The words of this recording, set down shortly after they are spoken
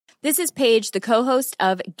This is Paige, the co-host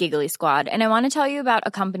of Giggly Squad, and I want to tell you about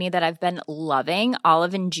a company that I've been loving,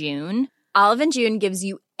 Olive & June. Olive & June gives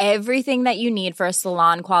you everything that you need for a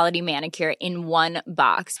salon-quality manicure in one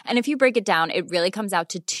box. And if you break it down, it really comes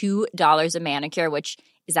out to $2 a manicure, which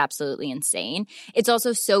is absolutely insane. It's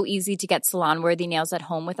also so easy to get salon-worthy nails at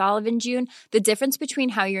home with Olive & June. The difference between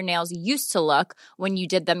how your nails used to look when you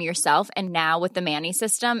did them yourself and now with the Mani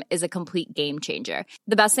system is a complete game changer.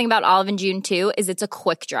 The best thing about Olive & June, too, is it's a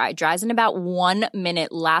quick dry. Dries in about 1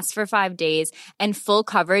 minute, lasts for 5 days, and full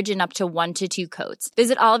coverage in up to 1 to 2 coats.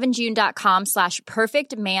 Visit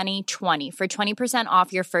oliveandjune.com/perfectmani20 for 20%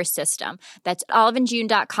 off your first system. That's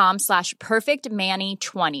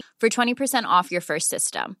oliveandjune.com/perfectmani20 for 20% off your first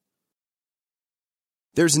system.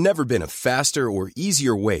 There's never been a faster or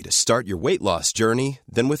easier way to start your weight loss journey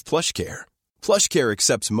than with PlushCare. PlushCare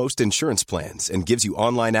accepts most insurance plans and gives you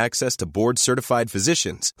online access to board-certified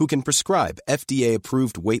physicians who can prescribe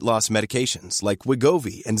FDA-approved weight loss medications like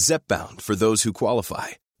Wegovy and Zepbound for those who qualify.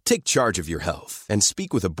 Take charge of your health and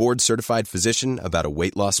speak with a board-certified physician about a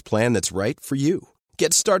weight loss plan that's right for you.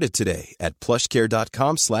 Get started today at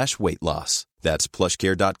plushcare.com/weight-loss. That's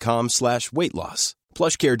plushcare.com/weight-loss.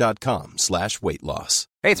 plushcare.com/weight-loss.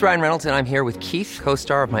 Hey, it's Ryan Reynolds, and I'm here with Keith,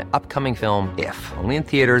 co-star of my upcoming film, If, only in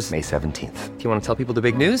theaters May 17th. Do you want to tell people the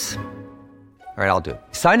big news? All right, I'll do it.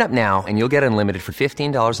 Sign up now and you'll get unlimited for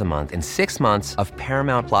 $15 a month and 6 months of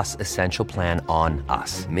Paramount Plus Essential Plan on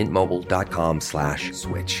us.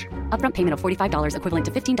 MintMobile.com/switch. Upfront payment of $45 equivalent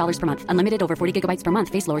to $15 per month. Unlimited over 40 gigabytes per month.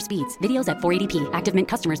 Face lower speeds. Videos at 480p. Active Mint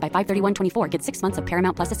customers by 531.24 get 6 months of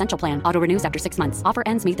Paramount Plus Essential Plan. Auto renews after 6 months. Offer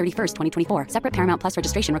ends May 31st, 2024. Separate Paramount Plus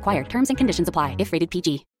registration required. Terms and conditions apply if rated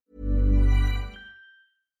PG.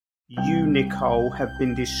 You, Nicole, have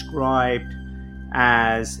been described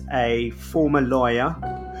as a former lawyer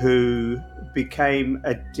who became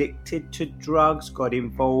addicted to drugs, got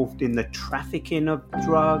involved in the trafficking of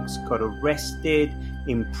drugs, got arrested,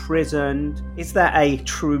 imprisoned. Is that a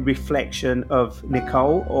true reflection of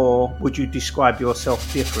Nicole, or would you describe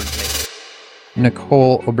yourself differently?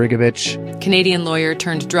 Nicole Obrigavitch. Canadian lawyer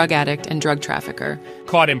turned drug addict and drug trafficker.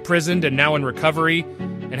 Caught imprisoned and now in recovery,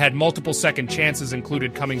 and had multiple second chances,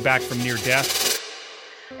 included coming back from near death.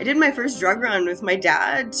 I did my first drug run with my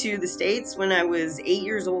dad to the States when I was 8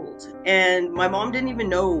 years old, and my mom didn't even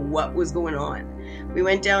know what was going on. We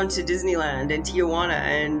went down to Disneyland and Tijuana,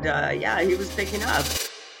 and he was picking up.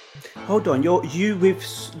 Hold on, you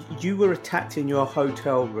were attacked in your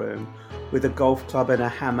hotel room with a golf club and a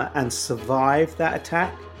hammer and survived that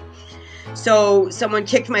attack? So someone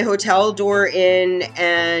kicked my hotel door in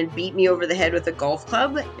and beat me over the head with a golf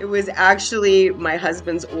club. It was actually my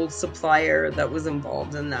husband's old supplier that was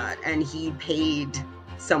involved in that, and he paid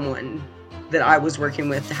someone that I was working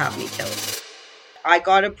with to have me killed. I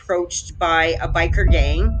got approached by a biker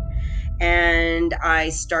gang, and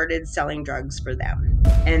I started selling drugs for them.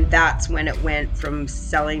 And that's when it went from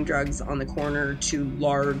selling drugs on the corner to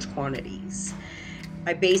large quantities.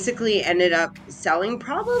 I basically ended up selling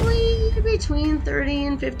probably between $30,000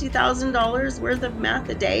 and $50,000 worth of meth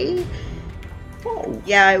a day. Whoa.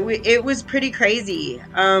 Yeah, it was pretty crazy.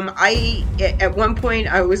 At one point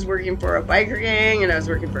I was working for a biker gang, and I was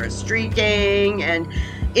working for a street gang, and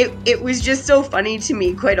it was just so funny to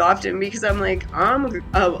me quite often, because I'm like, I'm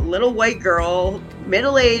a little white girl,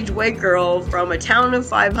 middle-aged white girl from a town of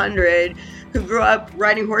 500 who grew up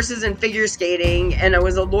riding horses and figure skating, and I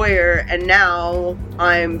was a lawyer, and now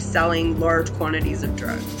I'm selling large quantities of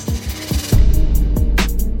drugs.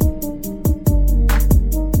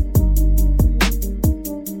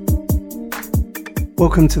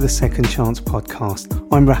 Welcome to the Second Chance podcast.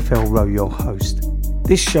 I'm Raphael Rowe, your host.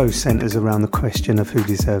 This show centres around the question of who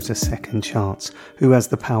deserves a second chance, who has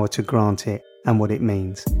the power to grant it, and what it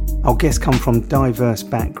means. Our guests come from diverse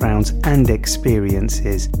backgrounds and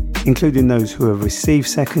experiences, including those who have received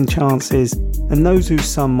second chances and those who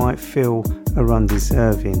some might feel are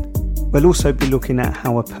undeserving. We'll also be looking at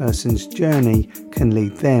how a person's journey can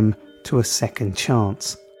lead them to a second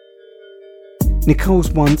chance.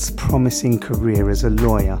 Nicole's once promising career as a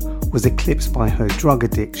lawyer was eclipsed by her drug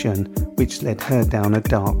addiction, which led her down a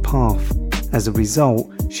dark path. As a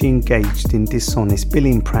result, she engaged in dishonest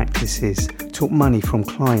billing practices, took money from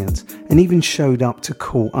clients, and even showed up to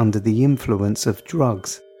court under the influence of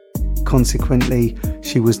drugs. Consequently,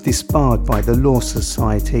 she was disbarred by the Law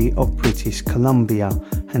Society of British Columbia,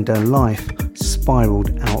 and her life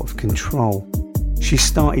spiralled out of control. She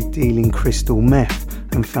started dealing crystal meth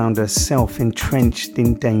and found herself entrenched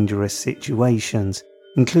in dangerous situations,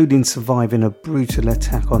 including surviving a brutal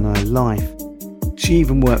attack on her life. She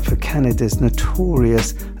even worked for Canada's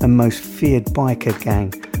notorious and most feared biker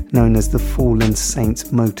gang, known as the Fallen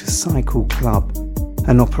Saints Motorcycle Club.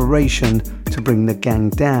 An operation to bring the gang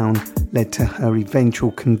down led to her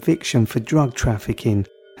eventual conviction for drug trafficking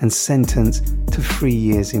and sentenced to 3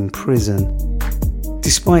 years in prison.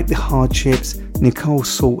 Despite the hardships, Nicole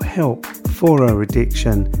sought help for her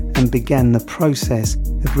addiction and began the process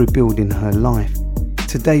of rebuilding her life.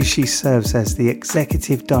 Today she serves as the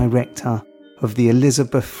Executive Director of the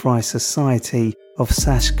Elizabeth Fry Society of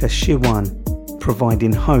Saskatchewan,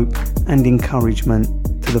 providing hope and encouragement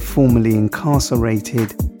to the formerly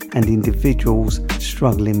incarcerated and individuals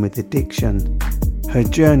struggling with addiction. Her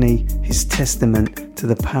journey is testament to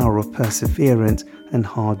the power of perseverance and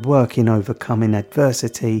hard work in overcoming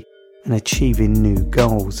adversity and achieving new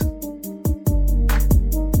goals.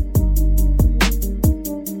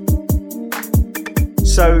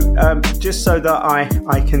 So, just so that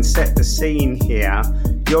I can set the scene here,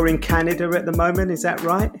 you're in Canada at the moment, is that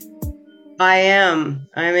right? I am.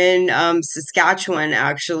 I'm in Saskatchewan,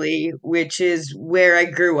 actually, which is where I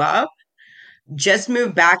grew up. Just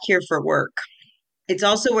moved back here for work. It's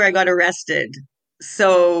also where I got arrested.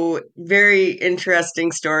 So, very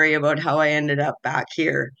interesting story about how I ended up back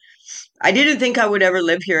here. I didn't think I would ever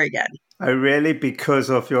live here again. Oh, really?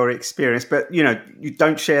 Because of your experience? But, you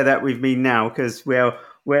don't share that with me now because we'll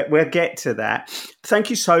get to that.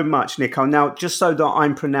 Thank you so much, Nicole. Now, just so that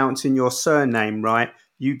I'm pronouncing your surname right,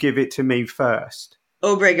 you give it to me first.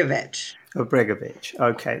 Obrigavitch. Obrigavitch.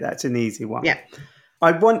 Okay, that's an easy one. Yeah.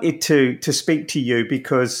 I wanted to speak to you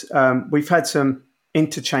because we've had some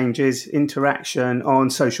interaction on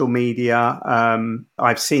social media.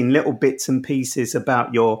 I've seen little bits and pieces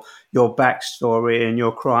about your backstory, and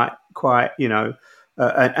you're quite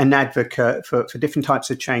an advocate for different types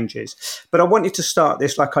of changes. But I wanted to start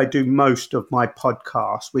this like I do most of my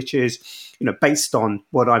podcasts, which is, based on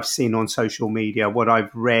what I've seen on social media, what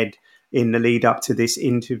I've read in the lead up to this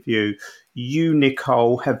interview. You,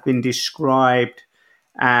 Nicole, have been described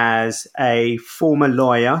as a former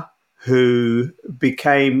lawyer who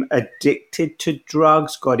became addicted to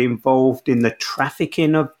drugs, got involved in the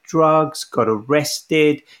trafficking of drugs, got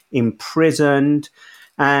arrested, imprisoned,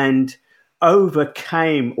 and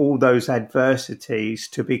overcame all those adversities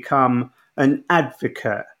to become an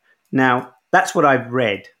advocate. Now, that's what I've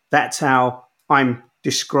read. That's how I'm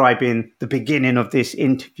describing the beginning of this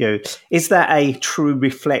interview. Is that a true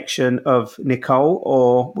reflection of Nicole,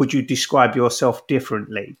 or would you describe yourself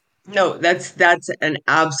differently? No, that's an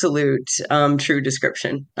absolute true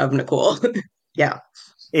description of Nicole. Yeah.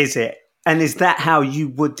 Is it? And is that how you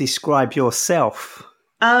would describe yourself?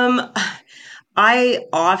 I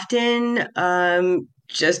often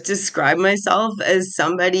just describe myself as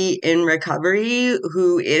somebody in recovery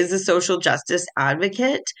who is a social justice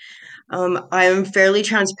advocate. I'm fairly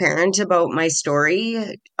transparent about my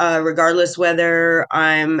story, regardless whether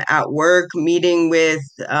I'm at work meeting with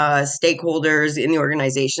stakeholders in the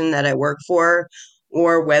organization that I work for,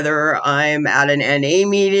 or whether I'm at an NA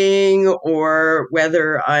meeting, or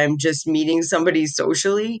whether I'm just meeting somebody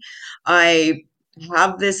socially. I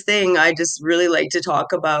have this thing. I just really like to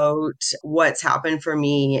talk about what's happened for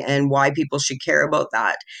me and why people should care about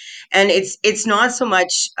that. And it's not so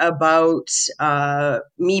much about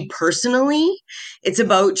me personally. It's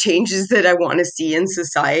about changes that I want to see in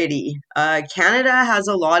society. Canada has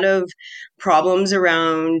a lot of problems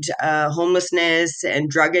around homelessness and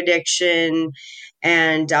drug addiction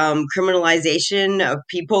and criminalization of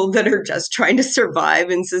people that are just trying to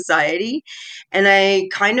survive in society. And I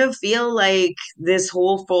kind of feel like this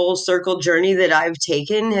whole full circle journey that I've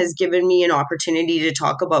taken has given me an opportunity to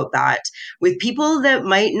talk about that with people that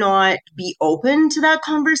might not be open to that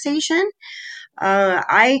conversation.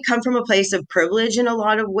 I come from a place of privilege in a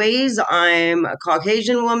lot of ways. I'm a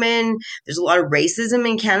Caucasian woman. There's a lot of racism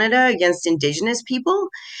in Canada against Indigenous people,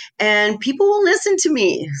 and people will listen to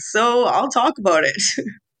me. So I'll talk about it.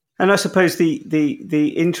 And I suppose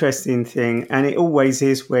the interesting thing, and it always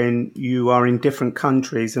is when you are in different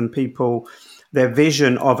countries and people, their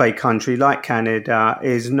vision of a country like Canada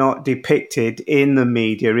is not depicted in the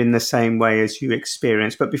media in the same way as you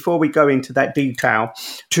experience. But before we go into that detail,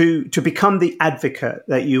 to become the advocate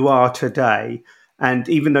that you are today, and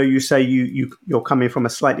even though you say you're coming from a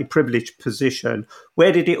slightly privileged position,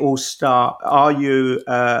 where did it all start? Are you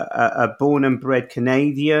a born and bred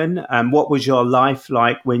Canadian? And what was your life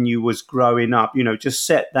like when you was growing up? Just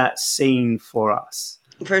set that scene for us.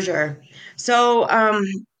 For sure. So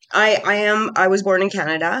I was born in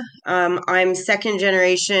Canada. I'm second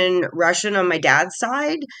generation Russian on my dad's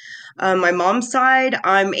side. My mom's side,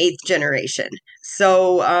 I'm eighth generation.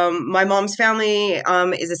 So my mom's family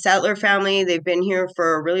is a settler family. They've been here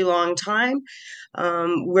for a really long time.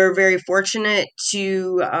 We're very fortunate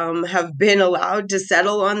to have been allowed to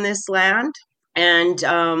settle on this land. And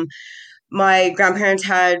my grandparents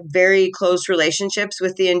had very close relationships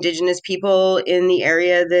with the Indigenous people in the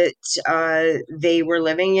area that they were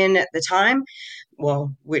living in at the time.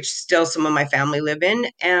 Well, which still some of my family live in.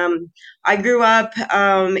 I grew up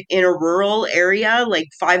in a rural area, like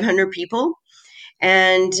 500 people,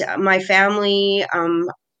 and my family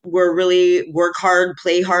were really work hard,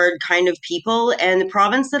 play hard kind of people. And the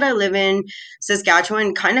province that I live in,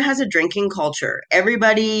 Saskatchewan, kind of has a drinking culture.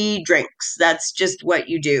 Everybody drinks. That's just what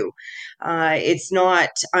you do. It's not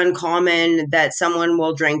uncommon that someone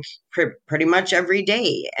will drink pretty much every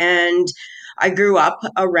day. And I grew up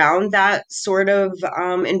around that sort of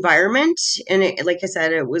environment, and like I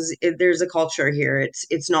said, there's a culture here.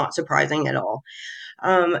 It's not surprising at all.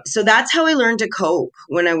 So that's how I learned to cope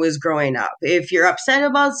when I was growing up. If you're upset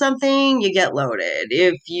about something, you get loaded.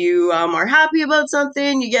 If you are happy about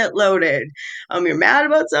something, you get loaded. You're mad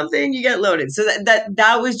about something, you get loaded. So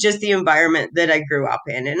that was just the environment that I grew up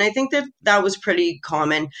in, and I think that was pretty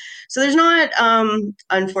common. So there's not,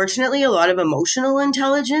 unfortunately, a lot of emotional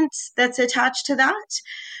intelligence that's attached to that.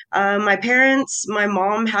 My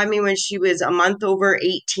mom had me when she was a month over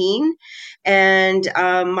 18. And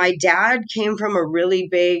my dad came from a really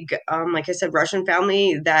big, like I said, Russian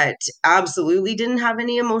family that absolutely didn't have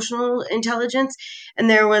any emotional intelligence. And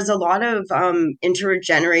there was a lot of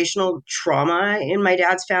intergenerational trauma in my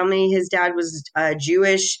dad's family. His dad was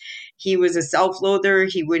Jewish. He was a self-loather.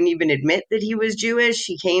 He wouldn't even admit that he was Jewish.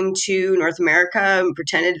 He came to North America and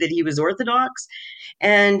pretended that he was Orthodox.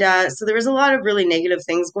 And so there was a lot of really negative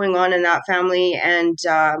things going on in that family. And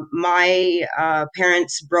my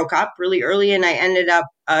parents broke up really early, and I ended up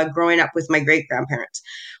growing up with my great grandparents,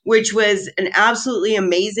 which was an absolutely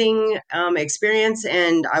amazing experience.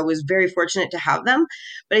 And I was very fortunate to have them.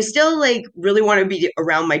 But I still really want to be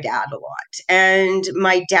around my dad a lot. And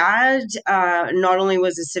my dad not only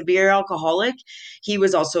was a severe alcoholic, he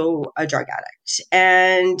was also a drug addict.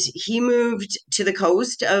 And he moved to the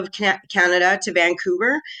coast of Canada, to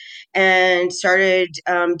Vancouver, and started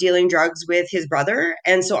dealing drugs with his brother.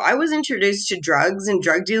 And so I was introduced to drugs and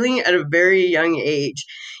drug dealing at a very young age.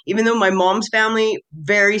 Even though my mom's family,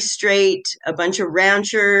 very straight, a bunch of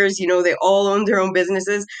ranchers, they all owned their own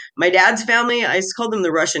businesses. My dad's family, I just called them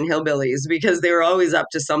the Russian hillbillies because they were always up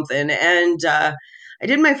to something. And I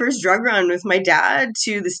did my first drug run with my dad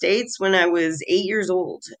to the States when I was 8 years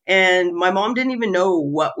old. And my mom didn't even know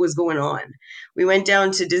what was going on. We went down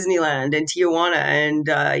to Disneyland and Tijuana,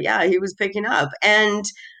 and he was picking up. And,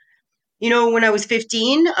 when I was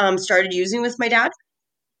 15, started using with my dad.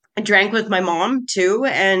 I drank with my mom too,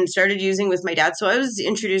 and started using with my dad. So I was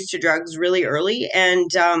introduced to drugs really early. And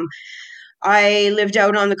I lived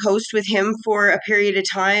out on the coast with him for a period of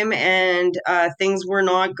time, and things were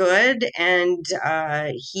not good. And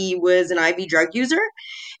he was an IV drug user.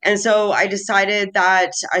 And so I decided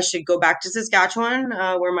that I should go back to Saskatchewan,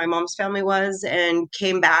 where my mom's family was, and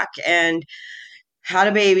came back and had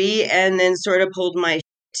a baby, and then sort of pulled my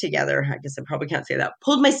together. I guess I probably can't say that.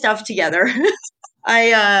 Pulled my stuff together.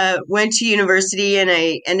 I went to university, and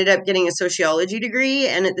I ended up getting a sociology degree.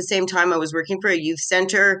 And at the same time, I was working for a youth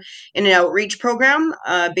center in an outreach program,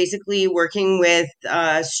 basically working with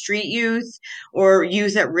street youth or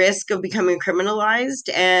youth at risk of becoming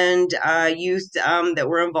criminalized, and youth that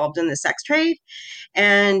were involved in the sex trade.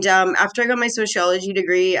 And after I got my sociology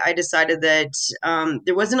degree, I decided that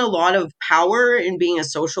there wasn't a lot of power in being a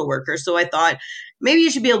social worker. So I thought, maybe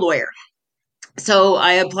you should be a lawyer. So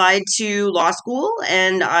I applied to law school,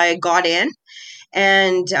 and I got in,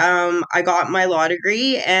 and I got my law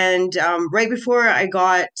degree. And right before I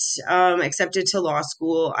got accepted to law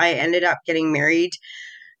school, I ended up getting married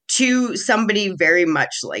to somebody very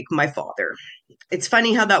much like my father. It's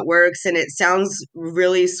funny how that works, and it sounds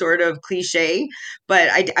really sort of cliche, but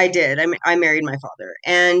I did. I married my father,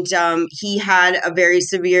 and he had a very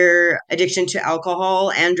severe addiction to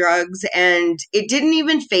alcohol and drugs, and it didn't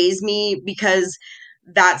even faze me because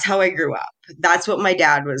that's how I grew up. That's what my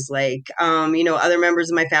dad was like. Other members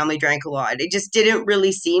of my family drank a lot. It just didn't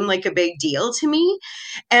really seem like a big deal to me.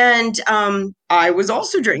 And I was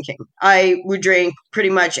also drinking. I would drink pretty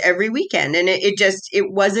much every weekend, and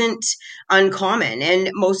it wasn't uncommon. And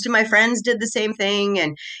most of my friends did the same thing.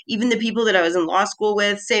 And even the people that I was in law school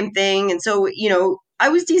with, same thing. And so, I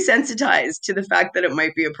was desensitized to the fact that it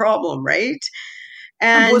might be a problem, right?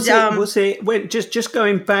 And And was it when just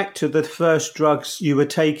going back to the first drugs you were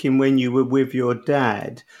taking when you were with your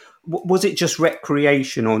dad? Was it just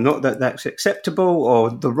recreational? Not that that's acceptable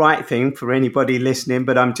or the right thing for anybody listening,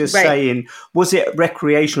 but I'm just right. saying, was it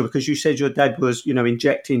recreational? Because you said your dad was,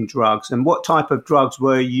 injecting drugs. And what type of drugs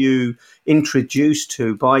were you introduced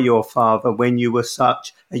to by your father when you were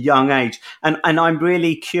such a young age? And I'm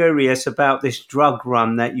really curious about this drug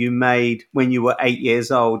run that you made when you were 8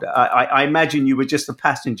 years old. I imagine you were just a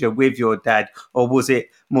passenger with your dad, or was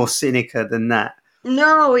it more cynical than that?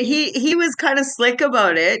 No, he was kind of slick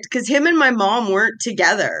about it because him and my mom weren't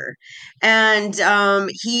together, and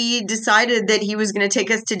he decided that he was going to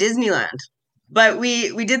take us to Disneyland. But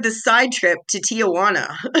we did the side trip to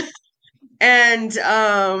Tijuana, and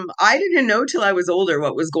I didn't know till I was older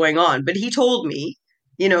what was going on. But he told me,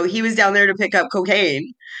 he was down there to pick up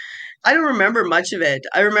cocaine. I don't remember much of it.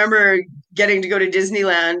 I remember getting to go to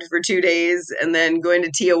Disneyland for 2 days and then going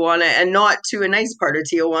to Tijuana, and not to a nice part of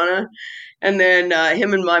Tijuana. And then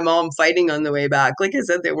him and my mom fighting on the way back. Like I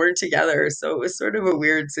said, they weren't together. So it was sort of a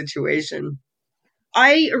weird situation.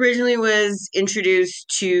 I originally was introduced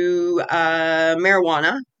to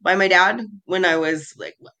marijuana by my dad when I was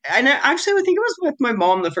like, and actually, I think it was with my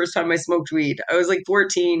mom the first time I smoked weed. I was like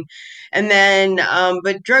 14. And then,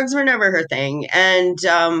 but drugs were never her thing. And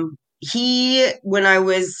he, when I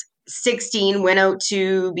was 16, went out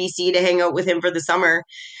to BC to hang out with him for the summer.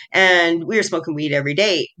 And we were smoking weed every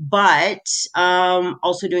day, but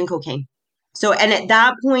also doing cocaine. So, and at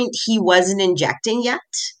that point, he wasn't injecting yet.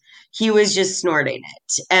 He was just snorting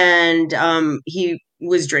it, and he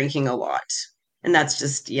was drinking a lot, and that's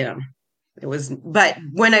just it was. But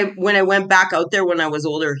when I went back out there when I was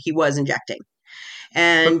older, he was injecting, But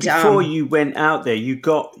and before you went out there, you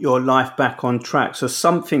got your life back on track. So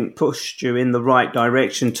something pushed you in the right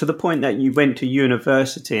direction to the point that you went to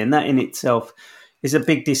university. And that in itself is a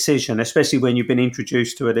big decision, especially when you've been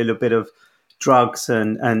introduced to a little bit of drugs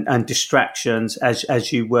and distractions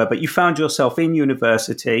as you were. But you found yourself in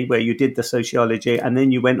university where you did the sociology, and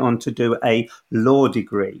then you went on to do a law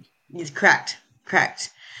degree. correct.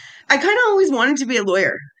 I kind of always wanted to be a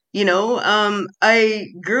lawyer. I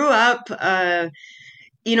grew up.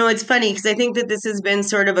 It's funny because I think that this has been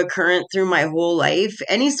sort of a current through my whole life.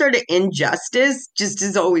 Any sort of injustice just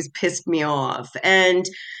has always pissed me off. And,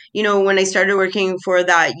 when I started working for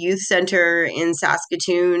that youth center in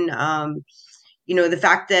Saskatoon, the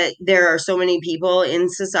fact that there are so many people in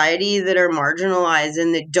society that are marginalized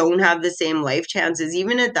and that don't have the same life chances,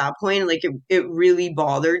 even at that point, like it really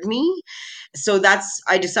bothered me. So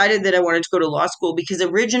I decided that I wanted to go to law school because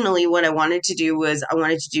originally what I wanted to do was I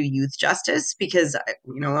wanted to do youth justice because,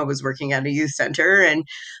 I was working at a youth center and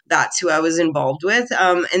that's who I was involved with.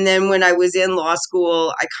 And then when I was in law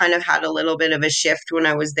school, I kind of had a little bit of a shift when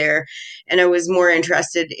I was there, and I was more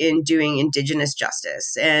interested in doing Indigenous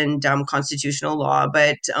justice and constitutional law,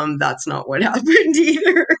 but that's not what happened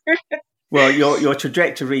either. Well, your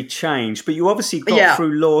trajectory changed, but you obviously got Yeah.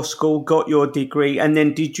 through law school, got your degree, and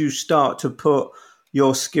then did you start to put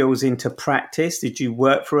your skills into practice? Did you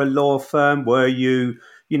work for a law firm? Were you,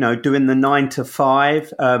 doing the 9 to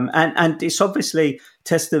 5? And it's obviously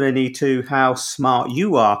testimony to how smart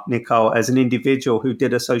you are, Nicole, as an individual who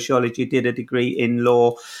did a sociology, did a degree in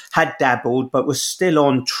law, had dabbled, but was still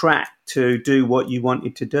on track to do what you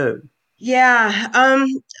wanted to do. Yeah.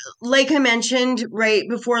 Like I mentioned, right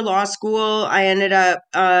before law school, I ended up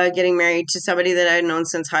getting married to somebody that I had known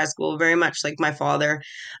since high school, very much like my father.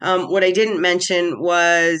 What I didn't mention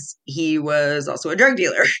was he was also a drug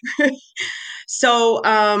dealer. So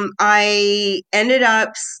I ended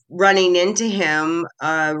up running into him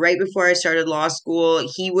right before I started law school.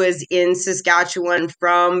 He was in Saskatchewan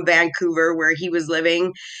from Vancouver, where he was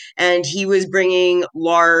living, and he was bringing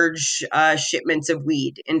large shipments of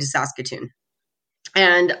weed into Saskatoon.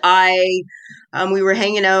 And we were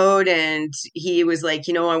hanging out, and he was like,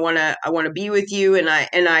 I want to be with you. And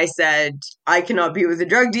I said, I cannot be with a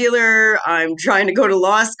drug dealer. I'm trying to go to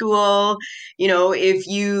law school. If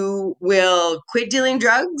you will quit dealing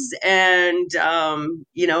drugs and,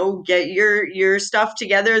 get your stuff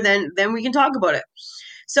together, then we can talk about it.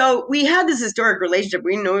 So we had this historic relationship.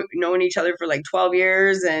 We known each other for like 12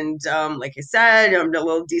 years. And like I said, I'm a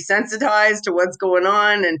little desensitized to what's going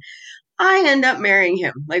on. And I end up marrying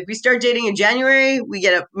him. Like, we start dating in January, we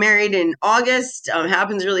get married in August.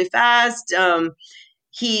 Happens really fast.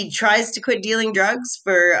 He tries to quit dealing drugs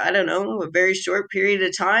for, I don't know, a very short period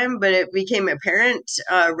of time, but it became apparent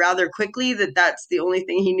rather quickly that that's the only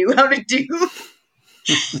thing he knew how to do.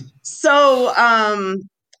 So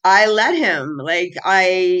I let him. Like,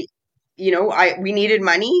 we needed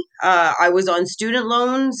money. I was on student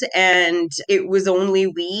loans and it was only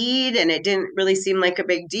weed and it didn't really seem like a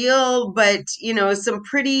big deal. But, some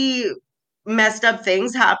pretty messed up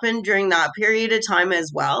things happened during that period of time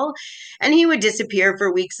as well. And he would disappear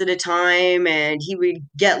for weeks at a time and he would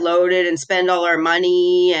get loaded and spend all our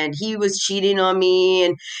money and he was cheating on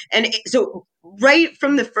me. So right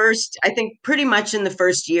from the first, I think pretty much in the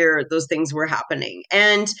first year, those things were happening.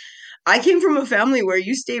 And I came from a family where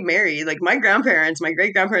you stay married. Like my grandparents, my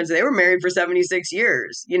great grandparents, they were married for 76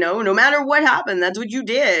 years. No matter what happened, that's what you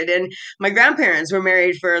did. And my grandparents were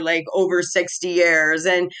married for like over 60 years.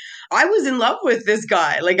 And I was in love with this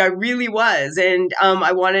guy. Like I really was. And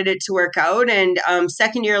I wanted it to work out. And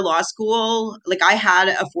second year of law school, like I had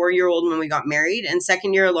a 4-year-old when we got married. And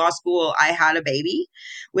second year of law school, I had a baby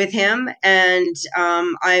with him. And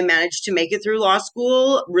I managed to make it through law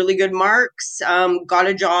school, really good marks, got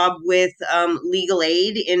a job with legal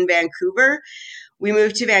aid in Vancouver. We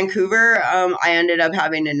moved to Vancouver. I ended up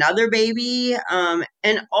having another baby.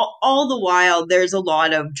 And all the while, there's a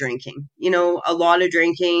lot of drinking,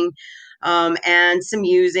 and some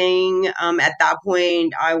using. At that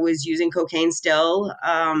point, I was using cocaine still.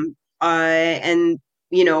 I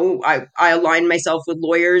aligned myself with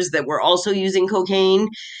lawyers that were also using cocaine.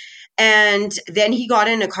 And then he got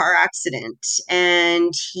in a car accident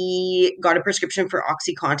and he got a prescription for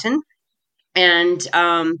OxyContin. And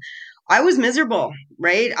I was miserable,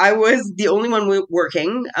 right? I was the only one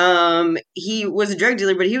working. He was a drug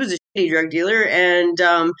dealer, but he was a shitty drug dealer. And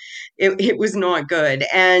it was not good.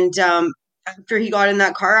 And after he got in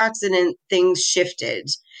that car accident, things shifted.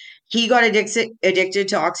 He got addicted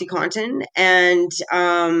to OxyContin and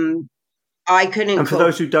I couldn't. And for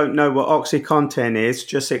those who don't know what OxyContin is,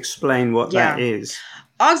 just explain what that is.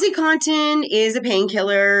 OxyContin is a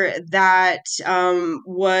painkiller that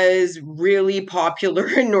was really popular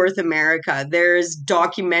in North America. There's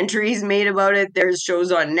documentaries made about it. There's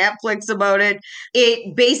shows on Netflix about it.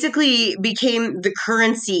 It basically became the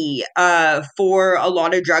currency for a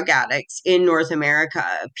lot of drug addicts in North America.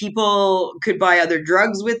 People could buy other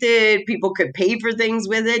drugs with it. People could pay for things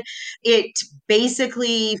with it. It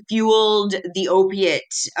basically fueled the opiate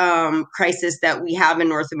crisis that we have in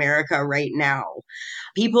North America right now.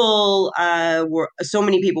 So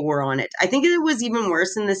many people were on it. I think it was even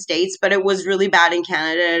worse in the States, but it was really bad in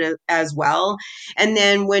Canada as well. And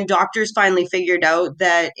then when doctors finally figured out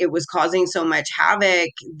that it was causing so much havoc,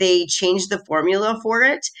 they changed the formula for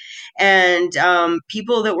it. And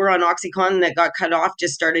people that were on OxyContin that got cut off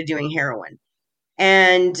just started doing heroin.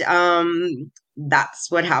 And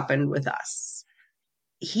that's what happened with us.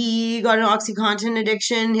 He got an OxyContin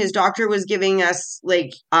addiction. His doctor was giving us,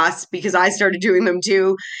 because I started doing them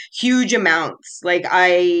too, huge amounts. Like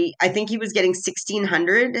I think he was getting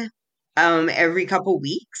 1,600 every couple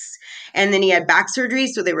weeks. And then he had back surgery,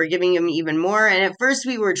 so they were giving him even more. And at first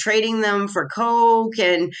we were trading them for Coke.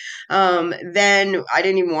 And then I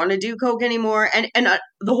didn't even want to do Coke anymore. And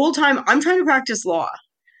the whole time I'm trying to practice law.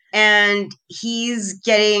 And he's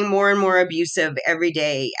getting more and more abusive every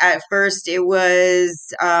day. At first, it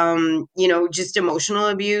was, just emotional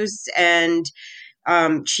abuse and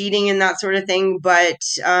cheating and that sort of thing. But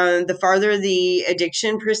the farther the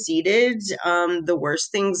addiction proceeded, the worse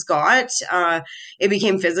things got. It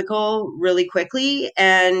became physical really quickly.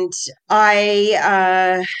 And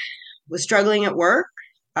I was struggling at work.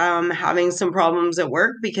 Having some problems at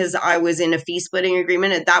work because I was in a fee splitting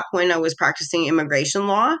agreement. At that point, I was practicing immigration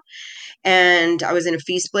law and I was in a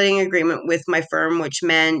fee splitting agreement with my firm, which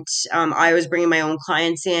meant I was bringing my own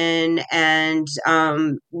clients in and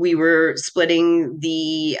we were splitting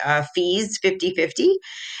the fees 50-50.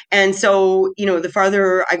 And so, the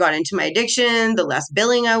farther I got into my addiction, the less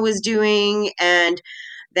billing I was doing. And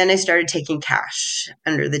then I started taking cash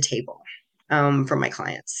under the table. From my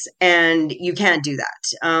clients. And you can't do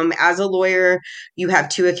that. As a lawyer, you have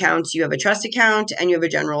two accounts. You have a trust account and you have a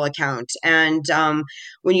general account. And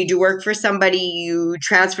when you do work for somebody, you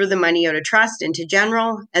transfer the money out of trust into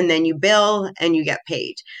general, and then you bill and you get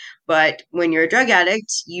paid. But when you're a drug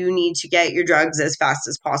addict, you need to get your drugs as fast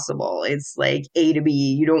as possible. It's like A to B.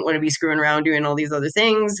 You don't want to be screwing around doing all these other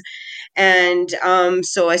things. And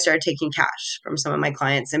so I started taking cash from some of my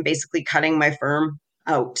clients and basically cutting my firm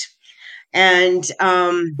out. And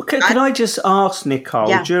can I just ask,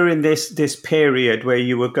 Nicole, during this period where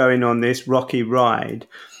you were going on this rocky ride,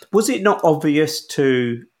 was it not obvious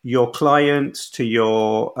to your clients, to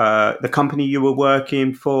your the company you were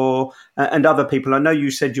working for, and other people? I know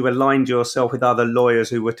you said you aligned yourself with other lawyers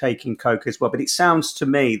who were taking coke as well, but it sounds to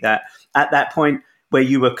me that at that point where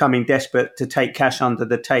you were coming desperate to take cash under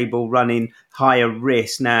the table, running higher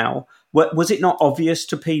risk now, Was it not obvious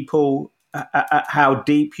to people how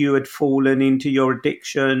deep you had fallen into your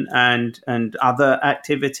addiction and other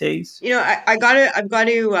activities? You know, I've got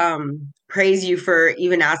to praise you for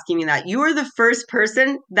even asking me that. You are the first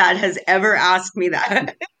person that has ever asked me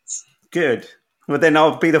that. Good. Well, then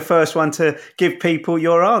I'll be the first one to give people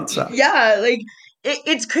your answer. Yeah, like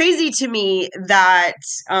it's crazy to me that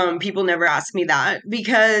people never ask me that,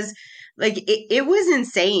 because like it was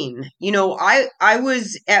insane. You know, I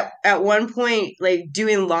was at one point like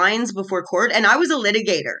doing lines before court, and I was a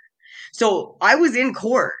litigator. So I was in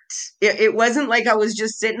court. It wasn't like I was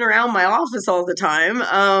just sitting around my office all the time.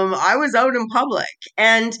 I was out in public,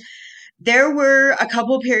 and there were a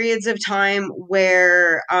couple periods of time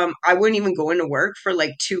where I wouldn't even go into work for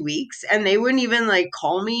like 2 weeks, and they wouldn't even like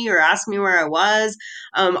call me or ask me where I was.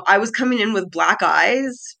 I was coming in with black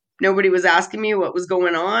eyes. Nobody was asking me what was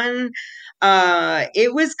going on.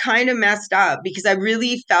 It was kind of messed up because I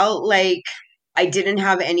really felt like I didn't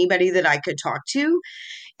have anybody that I could talk to.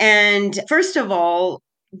 And first of all,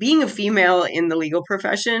 being a female in the legal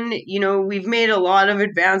profession, you know, we've made a lot of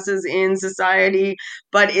advances in society,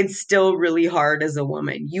 but it's still really hard as a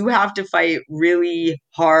woman. You have to fight really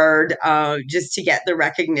hard just to get the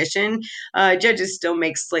recognition. Judges still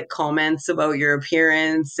make slick comments about your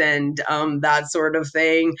appearance and that sort of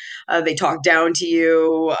thing. They talk down to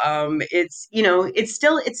you. It's, you know, it's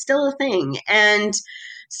still a thing. And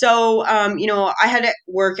so, you know, I had to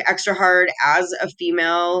work extra hard as a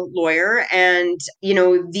female lawyer, and, you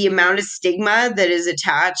know, the amount of stigma that is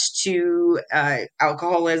attached to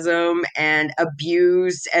alcoholism and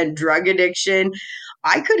abuse and drug addiction,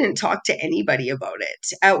 I couldn't talk to anybody about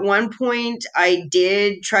it. At one point, I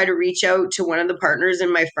did try to reach out to one of the partners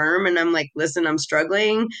in my firm, and I'm like, listen, I'm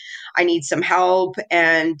struggling. I need some help.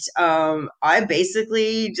 And I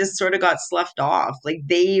basically just sort of got sloughed off. Like,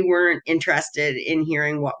 they weren't interested in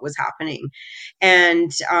hearing what was happening.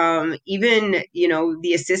 And even, you know,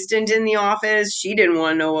 the assistant in the office, she didn't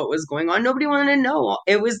want to know what was going on. Nobody wanted to know.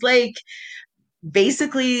 It was like,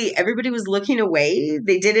 basically, everybody was looking away.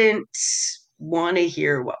 They didn't want to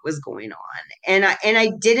hear what was going on. And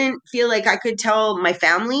I didn't feel like I could tell my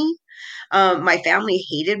family. My family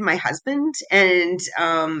hated my husband, and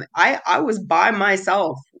I was by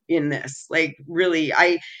myself in this. Like, really,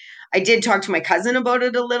 I did talk to my cousin about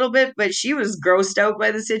it a little bit, but she was grossed out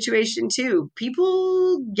by the situation too.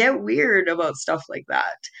 People get weird about stuff like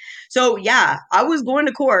that. So yeah, I was going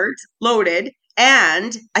to court loaded,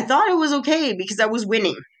 and I thought it was okay because I was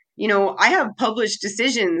winning. You know, I have published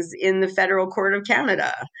decisions in the Federal Court of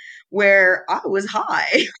Canada where I was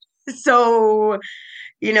high. So,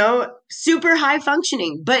 you know, super high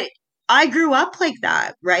functioning. But I grew up like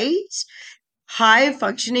that, right? High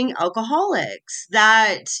functioning alcoholics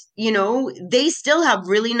that, you know, they still have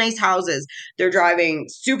really nice houses. They're driving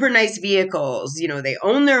super nice vehicles. You know, they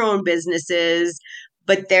own their own businesses,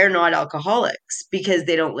 but they're not alcoholics because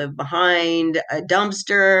they don't live behind a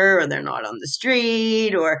dumpster, or they're not on the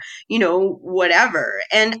street, or, you know, whatever.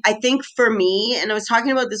 And I think for me, and I was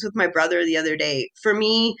talking about this with my brother the other day, for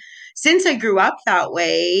me, since I grew up that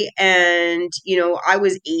way and, you know, I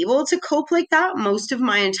was able to cope like that most of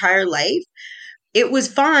my entire life, it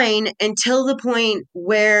was fine until the point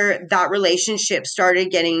where that relationship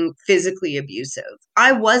started getting physically abusive.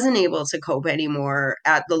 I wasn't able to cope anymore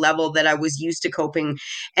at the level that I was used to coping.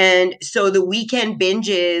 And so the weekend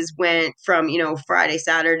binges went from, you know, Friday,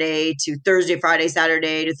 Saturday to Thursday, Friday,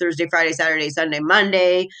 Saturday to Thursday, Friday, Saturday, Sunday,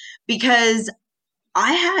 Monday, because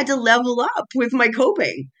I had to level up with my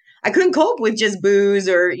coping. I couldn't cope with just booze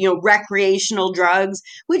or, you know, recreational drugs,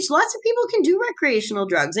 which lots of people can do recreational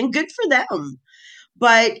drugs, and good for them.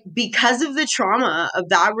 But because of the trauma of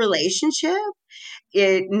that relationship,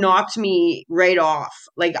 it knocked me right off.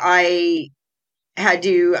 Like, I had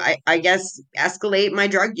to, I guess, escalate my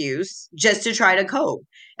drug use just to try to cope.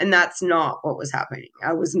 And that's not what was happening.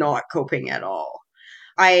 I was not coping at all.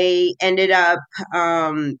 I ended up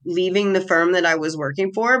leaving the firm that I was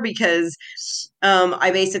working for because I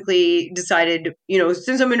basically decided, you know,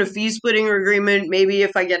 since I'm in a fee splitting agreement, maybe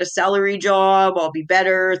if I get a salary job, I'll be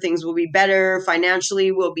better. Things will be better.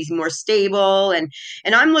 Financially, we'll be more stable. And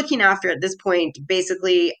I'm looking after, at this point,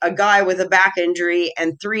 basically a guy with a back injury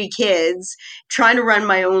and 3 kids, trying to run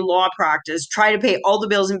my own law practice, try to pay all the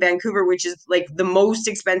bills in Vancouver, which is like the most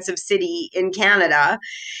expensive city in Canada.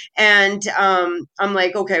 And I'm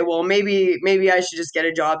like, okay, well, maybe I should just get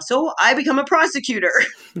a job. So I become a prosecutor.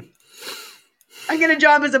 I get a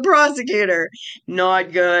job as a prosecutor.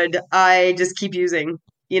 Not good. I just keep using,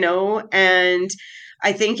 you know, and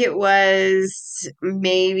I think it was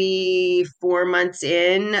maybe 4 months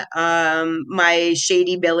in. My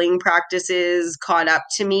shady billing practices caught up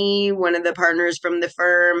to me. One of the partners from the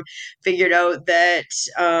firm figured out that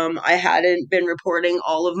I hadn't been reporting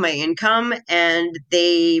all of my income, and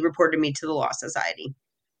they reported me to the Law Society.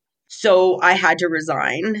 So I had to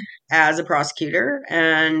resign as a prosecutor,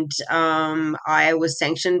 and I was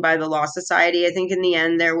sanctioned by the Law Society. I think in the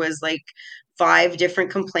end there was like 5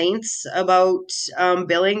 different complaints about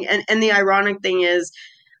billing. And the ironic thing is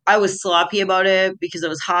I was sloppy about it because I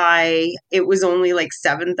was high. It was only like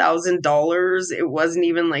 $7,000. It wasn't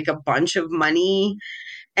even like a bunch of money.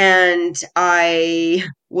 And I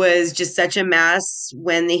was just such a mess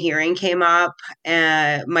when the hearing came up.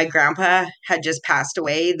 My grandpa had just passed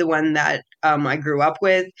away, the one that I grew up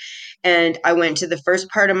with. And I went to the first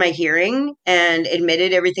part of my hearing and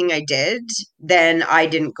admitted everything I did. Then I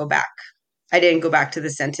didn't go back. I didn't go back to the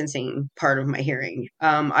sentencing part of my hearing.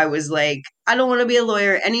 I was like, I don't want to be a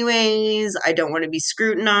lawyer anyways. I don't want to be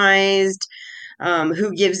scrutinized.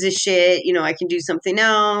 Who gives a shit? I can do something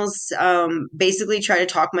else. Basically try to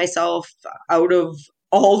talk myself out of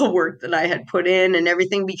all the work that I had put in and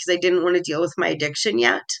everything because I didn't want to deal with my addiction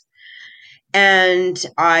yet. And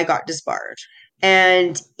I got disbarred.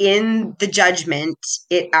 And in the judgment,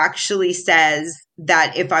 it actually says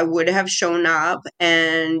that if I would have shown up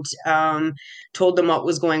and told them what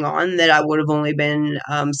was going on, that I would have only been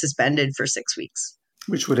suspended for 6 weeks.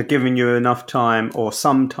 Which would have given you enough time or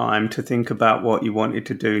some time to think about what you wanted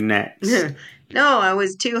to do next. No, I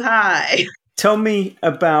was too high. Tell me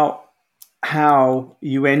about how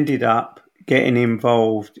you ended up getting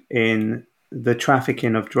involved in the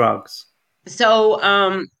trafficking of drugs. So,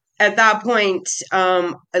 at that point,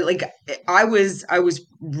 like I was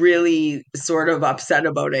really sort of upset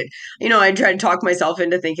about it. I tried to talk myself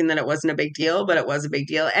into thinking that it wasn't a big deal, but it was a big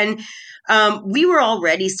deal. And we were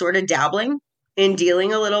already sort of dabbling in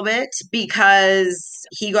dealing a little bit because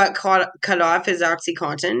he got cut off his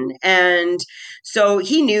OxyContin. And so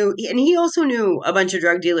he knew, and he also knew a bunch of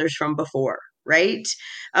drug dealers from before, right?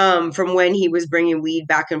 From when he was bringing weed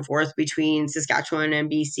back and forth between Saskatchewan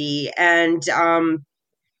and BC. And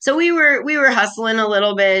so we were hustling a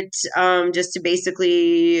little bit just to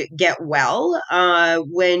basically get well.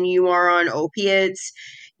 When you are on opiates,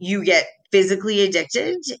 you get physically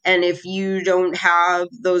addicted, and if you don't have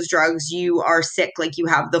those drugs, you are sick, like you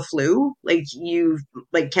have the flu, like you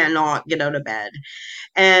cannot get out of bed.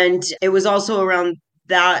 And it was also around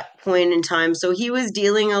that point in time, so he was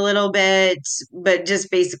dealing a little bit, but just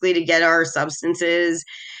basically to get our substances.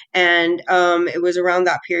 And it was around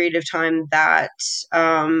that period of time that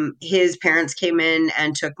his parents came in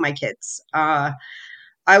and took my kids.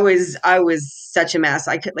 I was such a mess.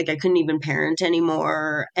 I couldn't even parent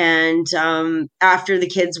anymore. And after the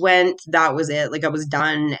kids went, that was it. Like I was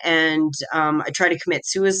done. And I tried to commit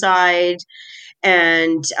suicide.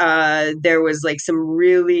 And there was like some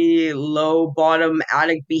really low bottom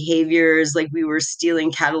addict behaviors. Like we were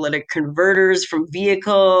stealing catalytic converters from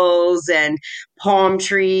vehicles and palm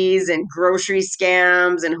trees and grocery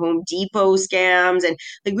scams and Home Depot scams. And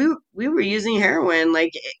like we were using heroin.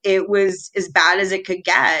 Like it was as bad as it could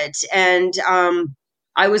get. And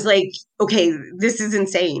I was like, okay, this is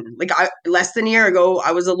insane. Like less than a year ago,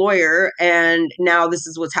 I was a lawyer, and now this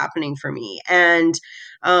is what's happening for me. And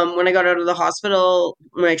when I got out of the hospital,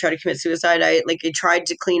 when I tried to commit suicide, I tried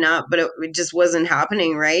to clean up, but it just wasn't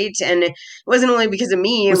happening, right? And it wasn't only because of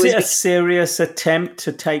me. Was it a serious attempt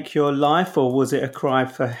to take your life, or was it a cry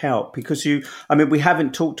for help? Because we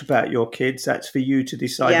haven't talked about your kids. That's for you to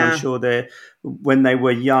decide. Yeah. I'm sure when they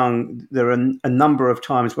were young, there are a number of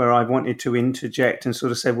times where I wanted to interject and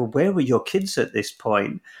sort of say, well, where were your kids at this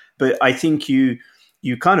point? But I think you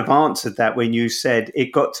kind of answered that when you said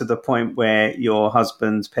it got to the point where your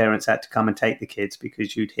husband's parents had to come and take the kids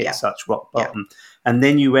because you'd hit such rock bottom. Yeah. And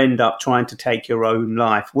then you end up trying to take your own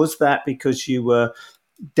life. Was that because you were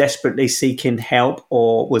desperately seeking help,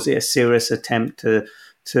 or was it a serious attempt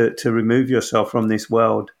to remove yourself from this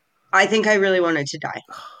world? I think I really wanted to die.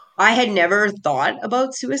 I had never thought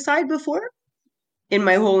about suicide before in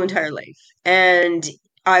my whole entire life. And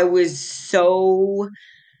I was so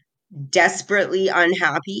desperately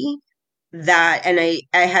unhappy and I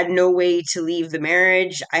had no way to leave the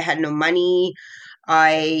marriage. I had no money.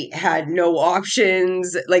 I had no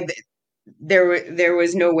options. Like there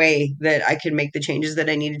was no way that I could make the changes that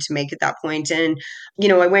I needed to make at that point. And,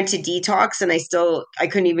 I went to detox, and I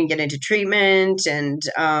couldn't even get into treatment. And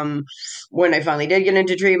when I finally did get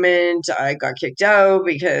into treatment, I got kicked out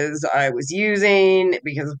because I was using,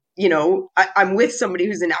 because, I'm with somebody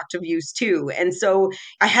who's in active use too. And so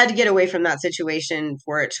I had to get away from that situation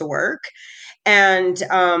for it to work. And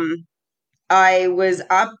I was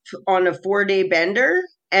up on a 4-day bender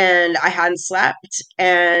and I hadn't slept,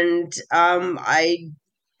 and I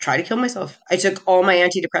tried to kill myself. I took all my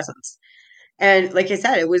antidepressants. And like I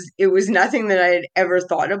said, it was nothing that I had ever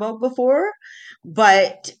thought about before,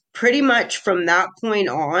 but pretty much from that point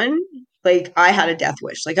on, like I had a death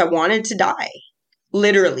wish. Like I wanted to die.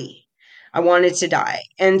 Literally. I wanted to die.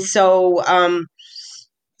 And so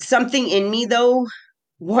something in me though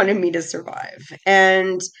wanted me to survive.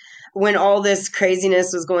 And when all this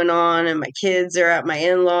craziness was going on and my kids are at my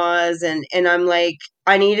in-laws, and I'm like,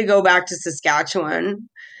 I need to go back to Saskatchewan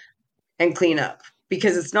and clean up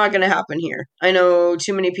because it's not going to happen here. I know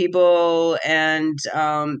too many people, and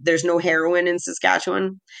there's no heroin in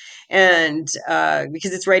Saskatchewan. And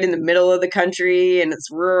because it's right in the middle of the country and it's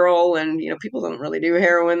rural, and people don't really do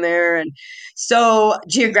heroin there. And so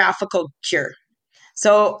geographical cure.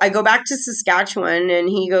 So I go back to Saskatchewan and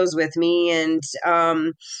he goes with me. And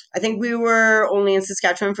I think we were only in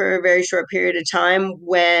Saskatchewan for a very short period of time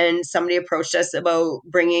when somebody approached us about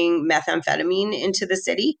bringing methamphetamine into the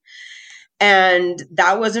city. And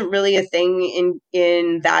that wasn't really a thing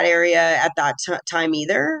in that area at that time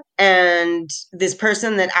either. And this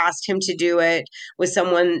person that asked him to do it was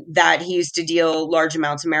someone that he used to deal large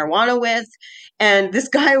amounts of marijuana with. And this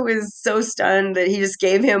guy was so stunned that he just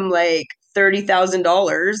gave him like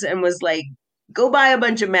 $30,000 and was like, go buy a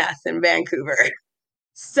bunch of meth in Vancouver.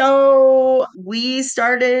 So we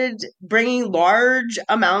started bringing large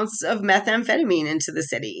amounts of methamphetamine into the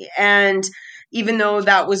city. And even though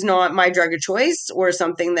that was not my drug of choice or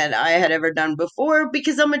something that I had ever done before,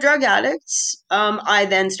 because I'm a drug addict, I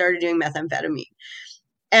then started doing methamphetamine.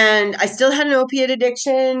 And I still had an opiate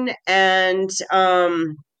addiction, and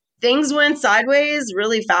things went sideways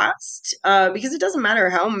really fast because it doesn't matter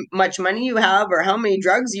how much money you have or how many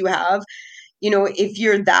drugs you have. If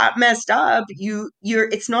you're that messed up,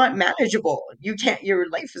 it's not manageable. Your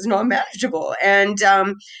life is not manageable. And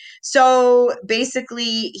so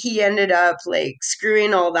basically he ended up like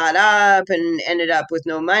screwing all that up and ended up with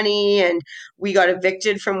no money, and we got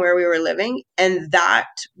evicted from where we were living. And that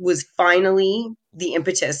was finally the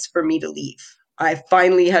impetus for me to leave. I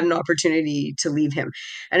finally had an opportunity to leave him.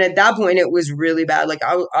 And at that point, it was really bad. Like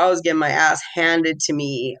I was getting my ass handed to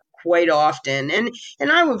me quite often.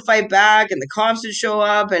 And I would fight back, and the cops would show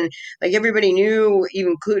up, and like everybody knew,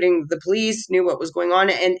 even including the police, knew what was going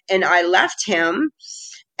on. And I left him.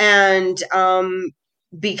 And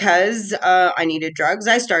because I needed drugs,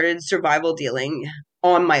 I started survival dealing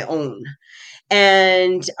on my own.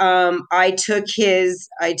 And I took his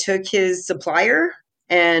supplier,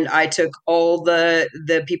 and I took all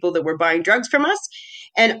the people that were buying drugs from us,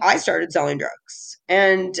 and I started selling drugs.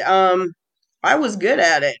 And I was good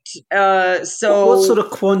at it. So what sort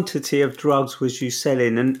of quantity of drugs was you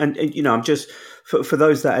selling? And I'm just, for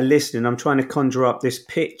those that are listening, I'm trying to conjure up this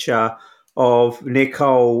picture of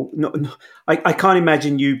Nicole. I can't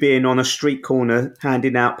imagine you being on a street corner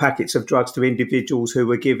handing out packets of drugs to individuals who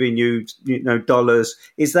were giving you, dollars.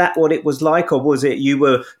 Is that what it was like? Or was it you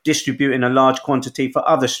were distributing a large quantity for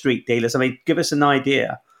other street dealers? I mean, give us an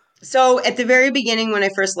idea. So at the very beginning, when I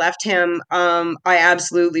first left him, I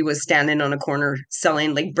absolutely was standing on a corner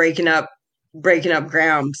selling, like breaking up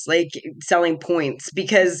grams, like selling points,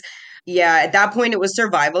 because at that point it was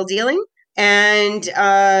survival dealing. And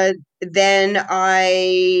then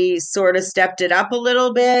I sort of stepped it up a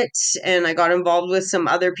little bit, and I got involved with some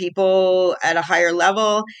other people at a higher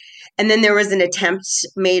level. And then there was an attempt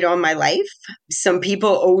made on my life. Some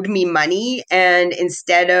people owed me money, and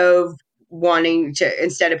instead of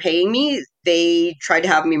paying me, they tried to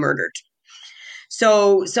have me murdered.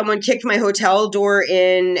 So someone kicked my hotel door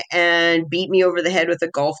in and beat me over the head with a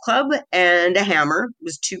golf club and a hammer. It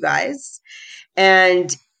was 2 guys.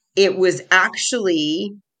 And it was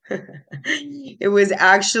actually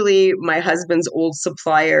my husband's old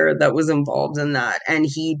supplier that was involved in that. And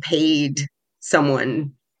he paid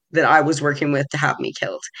someone that I was working with to have me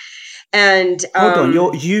killed. And hold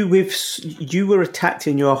on, you were attacked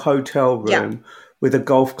in your hotel room with a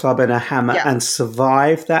golf club and a hammer and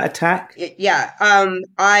survived that attack? Yeah.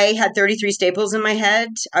 I had 33 staples in my head.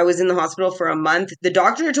 I was in the hospital for a month. The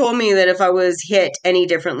doctor told me that if I was hit any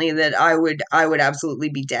differently, that I would absolutely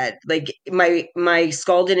be dead. Like my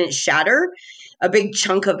skull didn't shatter. A big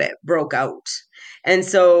chunk of it broke out. And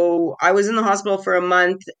so I was in the hospital for a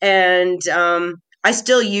month, and I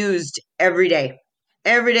still used every day.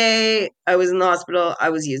 Every day I was in the hospital, I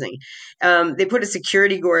was using. They put a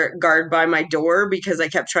security guard by my door because I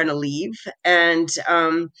kept trying to leave. And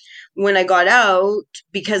when I got out,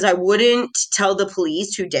 because I wouldn't tell the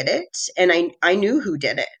police who did it, and I knew who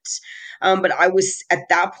did it. But I was at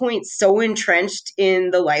that point so entrenched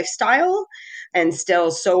in the lifestyle and still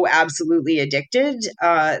so absolutely addicted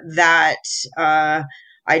that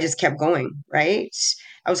I just kept going, right?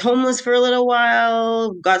 I was homeless for a little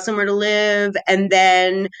while, got somewhere to live, and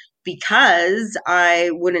then because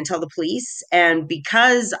I wouldn't tell the police and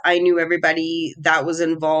because I knew everybody that was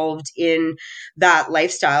involved in that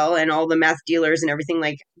lifestyle and all the meth dealers and everything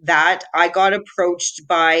like that, I got approached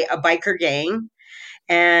by a biker gang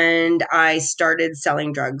and I started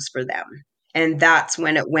selling drugs for them. And that's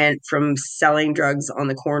when it went from selling drugs on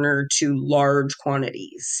the corner to large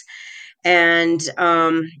quantities. And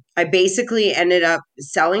I basically ended up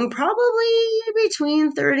selling probably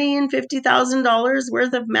between $30,000 and $50,000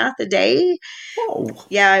 worth of meth a day. Whoa.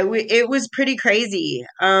 Yeah, it was pretty crazy.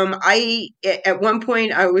 At one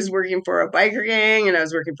point I was working for a biker gang and I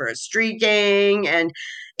was working for a street gang, and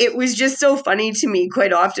it was just so funny to me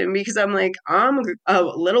quite often because I'm like, I'm a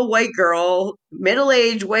little white girl,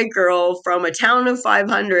 middle-aged white girl from a town of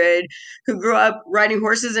 500 who grew up riding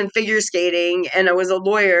horses and figure skating, and I was a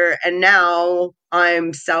lawyer, and now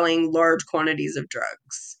I'm selling large quantities of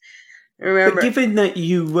drugs. Remember, But given that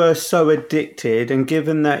you were so addicted and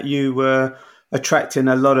given that you were attracting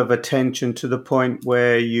a lot of attention to the point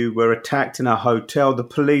where you were attacked in a hotel, the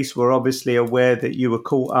police were obviously aware that you were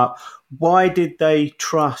caught up. Why did they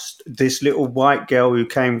trust this little white girl who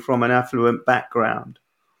came from an affluent background?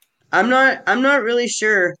 I'm not really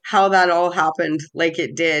sure how that all happened like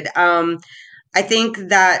it did. I think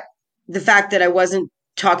that the fact that I wasn't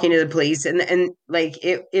talking to the police and like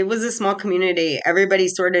it was a small community. Everybody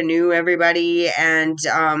sort of knew everybody, and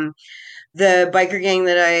the biker gang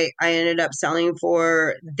that I ended up selling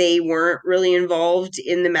for, they weren't really involved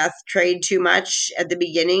in the meth trade too much at the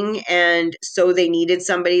beginning, and so they needed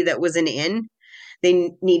somebody that was an in.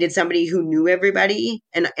 They needed somebody who knew everybody,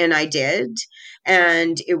 and I did.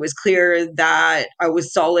 And it was clear that I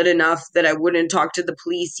was solid enough that I wouldn't talk to the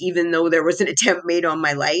police, even though there was an attempt made on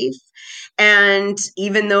my life. And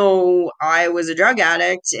even though I was a drug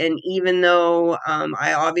addict, and even though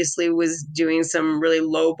I obviously was doing some really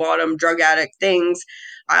low bottom drug addict things,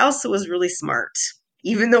 I also was really smart.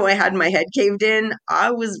 Even though I had my head caved in,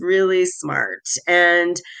 I was really smart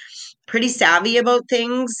and pretty savvy about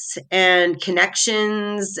things and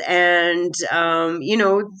connections. And,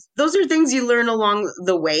 those are things you learn along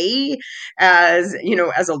the way as,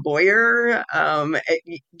 as a lawyer,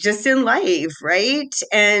 just in life, right?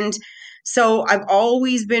 And so I've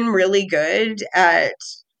always been really good at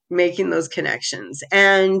making those connections.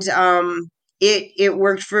 And it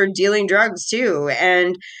worked for dealing drugs too.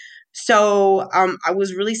 And so I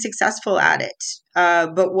was really successful at it.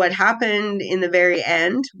 But what happened in the very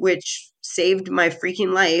end, which saved my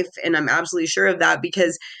freaking life, and I'm absolutely sure of that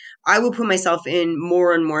because I would put myself in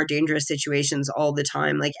more and more dangerous situations all the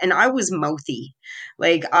time. Like, and I was mouthy.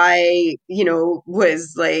 Like I,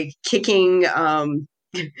 was like kicking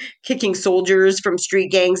soldiers from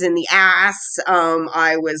street gangs in the ass.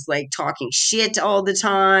 I was like talking shit all the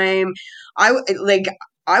time. I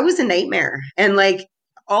was a nightmare, and like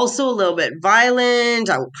also a little bit violent.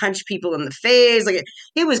 I would punch people in the face. Like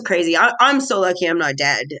it was crazy. I'm so lucky I'm not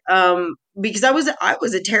dead. Because I was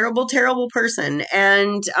a terrible, terrible person.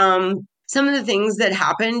 And some of the things that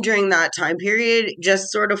happened during that time period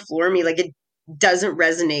just sort of floor me. Like it doesn't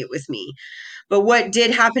resonate with me. But what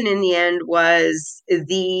did happen in the end was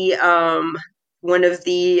the one of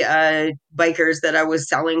the bikers that I was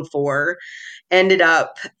selling for ended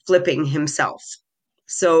up flipping himself.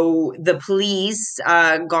 So the police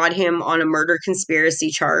got him on a murder conspiracy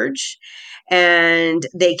charge, and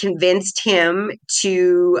they convinced him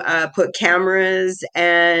to put cameras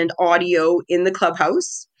and audio in the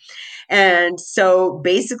clubhouse. And so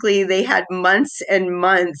basically, they had months and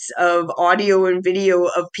months of audio and video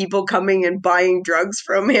of people coming and buying drugs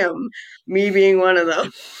from him, me being one of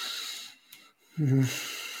them. Mm-hmm.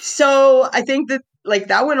 So I think that like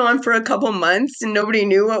that went on for a couple months and nobody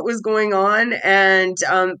knew what was going on. And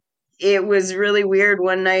it was really weird.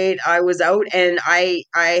 One night I was out and I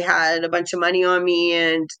had a bunch of money on me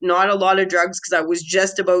and not a lot of drugs because I was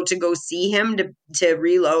just about to go see him to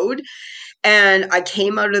reload. And I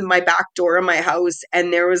came out of my back door of my house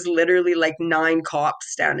and there was literally like 9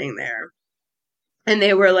 cops standing there. And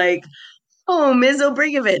they were like, "Oh, Ms.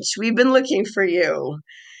 Obrigavitch, we've been looking for you."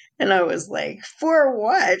 And I was like, for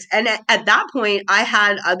what? And at that point, I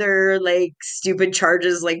had other like stupid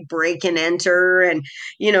charges like break and enter and,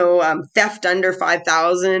 theft under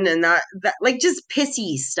 5,000 and that like just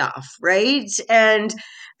pissy stuff. Right. And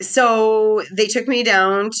so they took me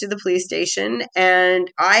down to the police station and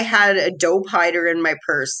I had a dope hider in my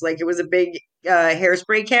purse. Like it was a big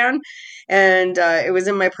hairspray can and it was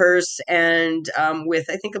in my purse and with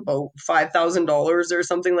I think about $5,000 or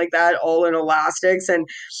something like that, all in elastics. And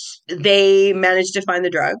they managed to find the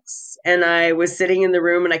drugs and I was sitting in the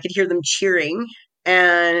room and I could hear them cheering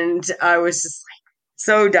and I was just like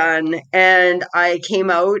so done. And I came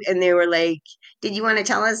out and they were like, did you want to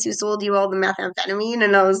tell us who sold you all the methamphetamine?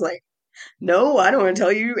 And I was like, no, I don't want to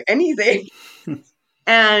tell you anything.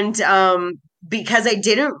 And because I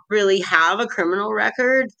didn't really have a criminal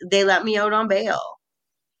record, they let me out on bail.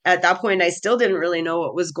 At that point, I still didn't really know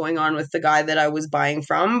what was going on with the guy that I was buying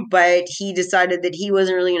from, but he decided that he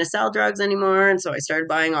wasn't really going to sell drugs anymore. And so I started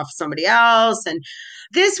buying off somebody else. And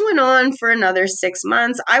this went on for another 6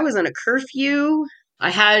 months. I was on a curfew. I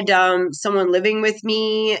had someone living with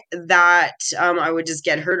me that I would just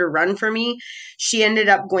get her to run for me. She ended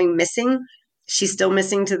up going missing. She's still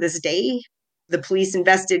missing to this day. The police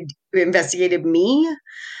investigated me.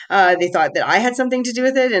 They thought that I had something to do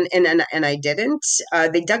with it, and I didn't.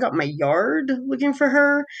 They dug up my yard looking for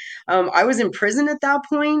her. I was in prison at that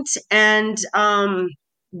point, and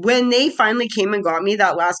when they finally came and got me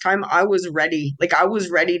that last time, I was ready. Like I was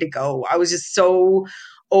ready to go. I was just so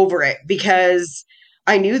over it because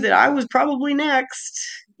I knew that I was probably next.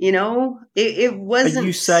 It wasn't. Are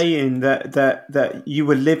you saying that you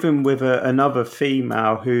were living with another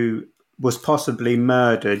female who was possibly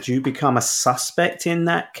murdered? You become a suspect in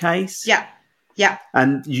that case? Yeah. Yeah.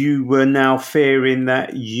 And you were now fearing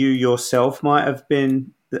that you yourself might have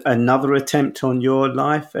been another attempt on your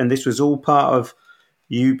life, and this was all part of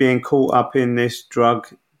you being caught up in this drug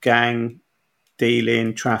gang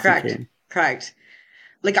dealing, trafficking. Correct.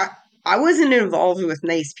 Like I wasn't involved with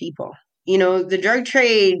nice people. The drug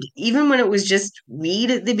trade, even when it was just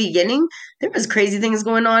weed at the beginning, there was crazy things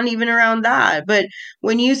going on even around that. But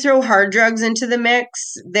when you throw hard drugs into the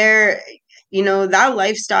mix, that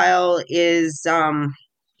lifestyle is,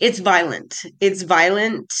 it's violent. It's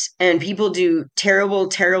violent and people do terrible,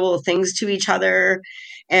 terrible things to each other.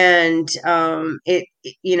 And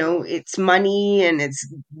it's money and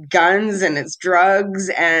it's guns and it's drugs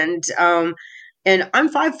and I'm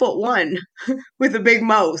 5'1" with a big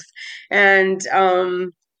mouth. And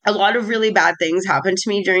a lot of really bad things happened to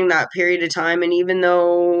me during that period of time. And even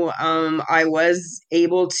though I was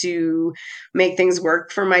able to make things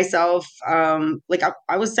work for myself, I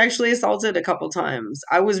was sexually assaulted a couple times.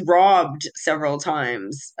 I was robbed several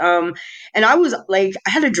times. And I was like, I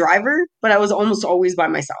had a driver, but I was almost always by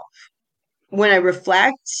myself. When I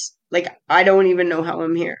reflect, I don't even know how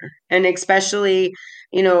I'm here. And especially,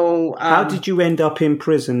 how did you end up in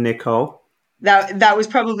prison, Nicole? That was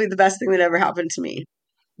probably the best thing that ever happened to me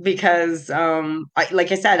because,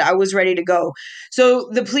 like I said, I was ready to go. So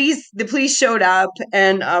the police showed up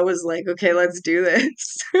and I was like, okay, let's do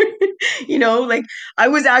this. I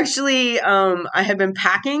was actually, I had been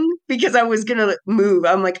packing because I was going to move.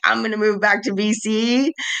 I'm like, I'm going to move back to BC.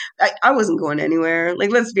 I wasn't going anywhere. Like,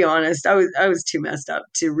 let's be honest. I was too messed up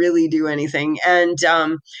to really do anything. And,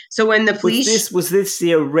 so when the police... Was this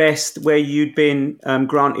the arrest where you'd been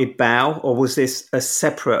granted bail, or was this a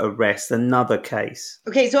separate arrest, another case?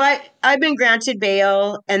 Okay, so I've been granted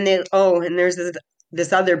bail and there's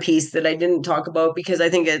this other piece that I didn't talk about because I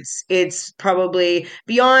think it's probably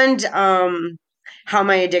beyond how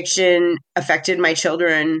my addiction affected my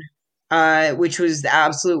children, which was the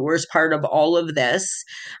absolute worst part of all of this.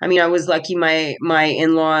 I mean, I was lucky my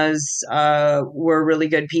in-laws were really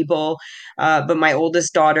good people, but my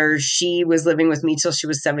oldest daughter, she was living with me till she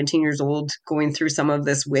was 17 years old, going through some of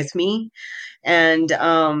this with me. And,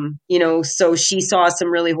 so she saw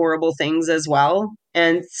some really horrible things as well.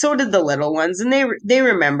 And so did the little ones. And they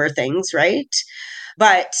remember things, right?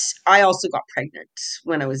 But I also got pregnant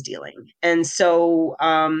when I was dealing. And so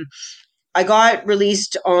I got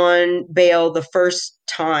released on bail the first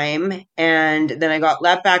time. And then I got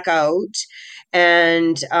let back out.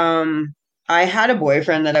 And I had a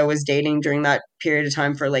boyfriend that I was dating during that period of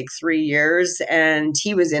time for like 3 years, and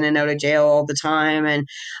he was in and out of jail all the time. And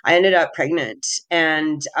I ended up pregnant,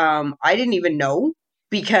 and I didn't even know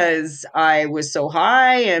because I was so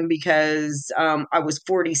high and because I was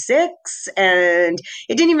 46, and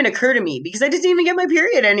it didn't even occur to me because I didn't even get my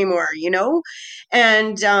period anymore,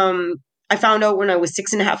 And I found out when I was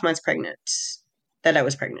 6.5 months pregnant. that I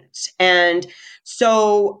was pregnant. And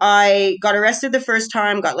so I got arrested the first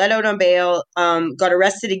time, got let out on bail, got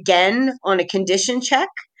arrested again on a condition check.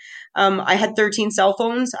 I had 13 cell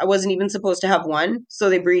phones. I wasn't even supposed to have one. So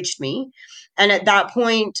they breached me. And at that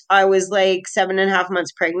point, I was like 7.5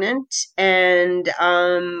 months pregnant. And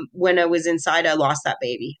when I was inside, I lost that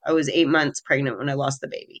baby. I was 8 months pregnant when I lost the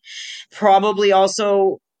baby. Probably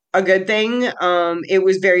also a good thing. It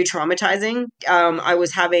was very traumatizing. I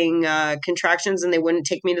was having contractions and they wouldn't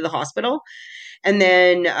take me to the hospital. And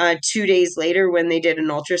then 2 days later, when they did an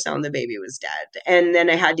ultrasound, the baby was dead. And then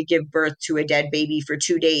I had to give birth to a dead baby for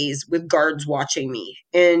 2 days with guards watching me.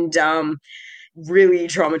 And really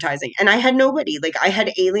traumatizing. And I had nobody. Like, I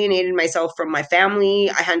had alienated myself from my family.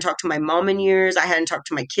 I hadn't talked to my mom in years. I hadn't talked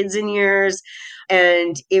to my kids in years.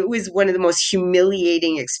 And it was one of the most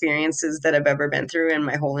humiliating experiences that I've ever been through in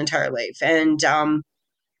my whole entire life. And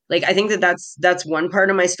like, I think that's one part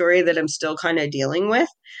of my story that I'm still kind of dealing with.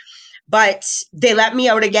 But they let me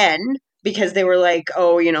out again because they were like,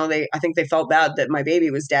 oh, I think they felt bad that my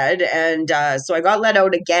baby was dead. And so I got let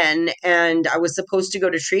out again, and I was supposed to go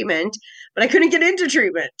to treatment, but I couldn't get into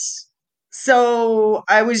treatment. So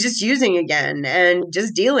I was just using again and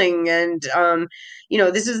just dealing. And,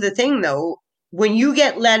 this is the thing, though. When you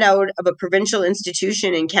get let out of a provincial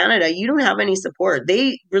institution in Canada, you don't have any support.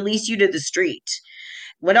 They release you to the street.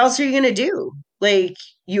 What else are you going to do? Like,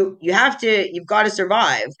 you've got to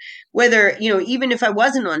survive. Whether, even if I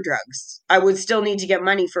wasn't on drugs, I would still need to get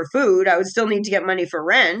money for food. I would still need to get money for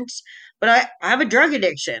rent. But I have a drug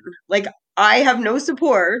addiction. Like, I have no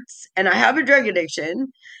supports and I have a drug addiction.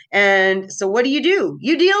 And so what do?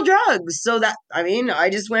 You deal drugs. So I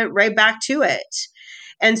just went right back to it.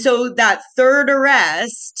 And so that third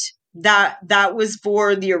arrest, that was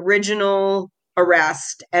for the original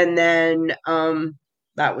arrest. And then,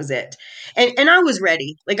 that was it. And I was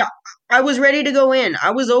ready. Like, I was ready to go in.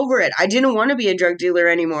 I was over it. I didn't want to be a drug dealer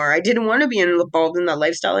anymore. I didn't want to be involved in that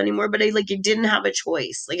lifestyle anymore, but I didn't have a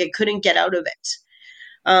choice. Like, I couldn't get out of it.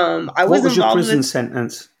 What was your prison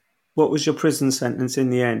sentence? What was your prison sentence in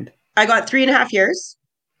the end? I got 3.5 years.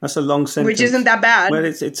 That's a long sentence. Which isn't that bad. Well,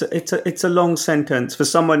 it's a long sentence for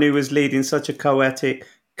someone who was leading such a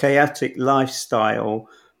chaotic lifestyle.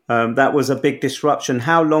 That was a big disruption.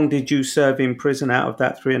 How long did you serve in prison out of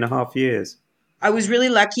that 3.5 years? I was really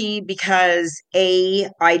lucky because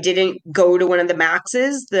I didn't go to one of the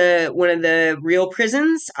maxes, one of the real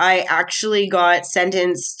prisons. I actually got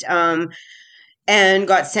sentenced and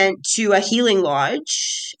got sent to a healing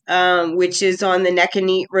lodge, which is on the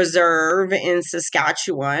Neckaneet Reserve in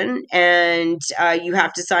Saskatchewan. And you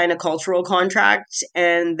have to sign a cultural contract,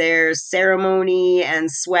 and there's ceremony and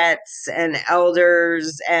sweats and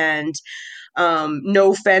elders and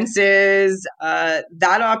no fences.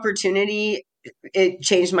 That opportunity, it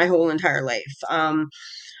changed my whole entire life.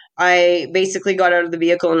 I basically got out of the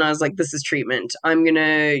vehicle and I was like, this is treatment. I'm going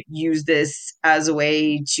to use this as a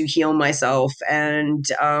way to heal myself and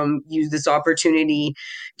use this opportunity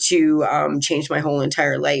to change my whole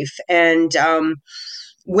entire life. And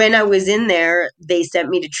when I was in there, they sent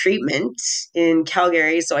me to treatment in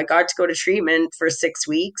Calgary. So I got to go to treatment for 6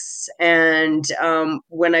 weeks. And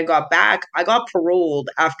when I got back, I got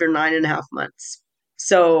paroled after 9.5 months.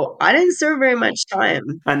 So I didn't serve very much time.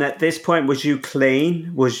 And at this point, was you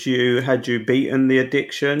clean? Had you beaten the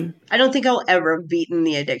addiction? I don't think I'll ever have beaten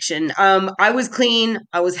the addiction. I was clean.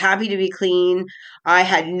 I was happy to be clean. I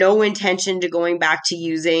had no intention to going back to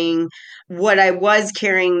using. What I was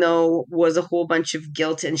carrying, though, was a whole bunch of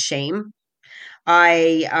guilt and shame.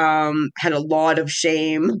 I had a lot of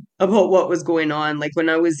shame about what was going on. Like, when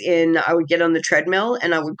I would get on the treadmill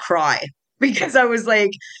and I would cry. Because I was like,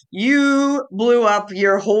 you blew up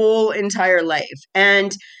your whole entire life.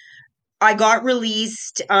 And I got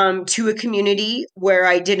released to a community where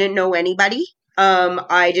I didn't know anybody.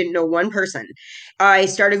 I didn't know one person. I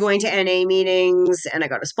started going to NA meetings and I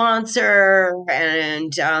got a sponsor.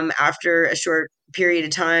 And after a short period of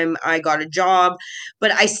time, I got a job.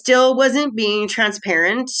 But I still wasn't being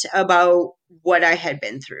transparent about what I had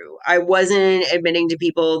been through. I wasn't admitting to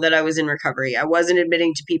people that I was in recovery. I wasn't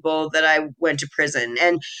admitting to people that I went to prison.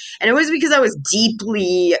 And it was because I was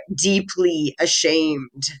deeply, deeply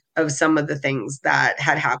ashamed of some of the things that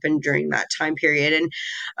had happened during that time period. And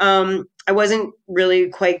I wasn't really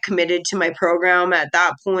quite committed to my program at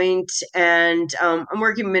that point. And I'm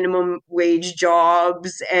working minimum wage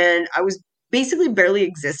jobs, and I was basically barely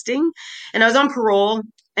existing. And I was on parole,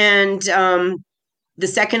 and the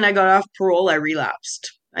second I got off parole, I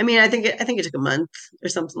relapsed. I mean, I think it took a month or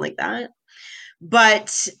something like that.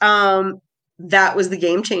 But that was the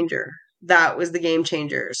game changer.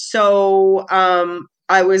 So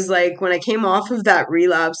I was like, when I came off of that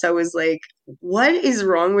relapse, I was like, what is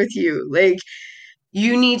wrong with you? Like,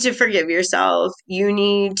 you need to forgive yourself. You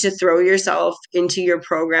need to throw yourself into your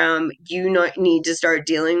program. You need to start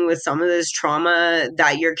dealing with some of this trauma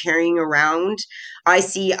that you're carrying around. I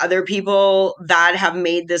see other people that have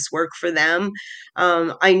made this work for them.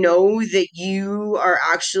 I know that you are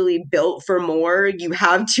actually built for more. You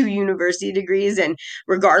have 2 university degrees, and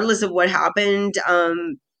regardless of what happened,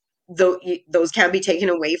 those can't be taken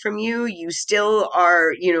away from you. You still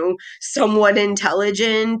are, somewhat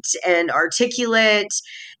intelligent and articulate,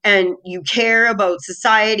 and you care about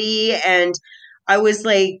society. And I was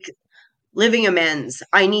like, living amends.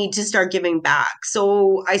 I need to start giving back.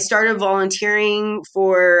 So I started volunteering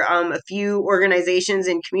for a few organizations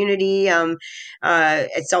in community,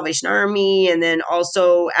 at Salvation Army, and then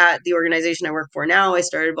also at the organization I work for now. I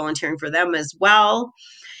started volunteering for them as well.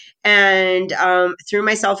 And threw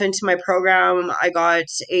myself into my program. I got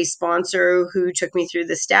a sponsor who took me through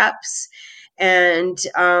the steps, and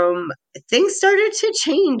things started to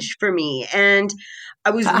change for me. And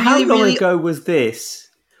I was How long really ago was this?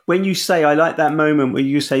 When you say, I like that moment where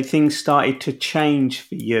you say things started to change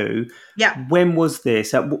for you. Yeah. When was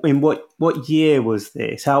this? In what year was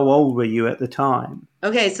this? How old were you at the time?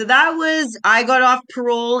 Okay, so I got off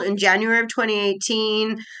parole in January of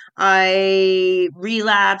 2018. I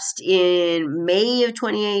relapsed in May of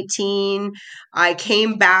 2018. I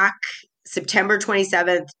came back September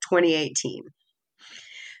 27th, 2018.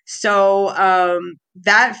 So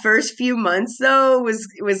that first few months though was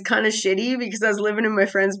kind of shitty because I was living in my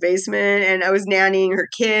friend's basement and I was nannying her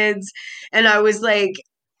kids, and I was like,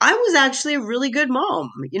 I was actually a really good mom,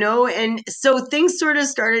 and so things sort of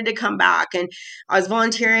started to come back, and I was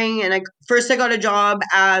volunteering, and I got a job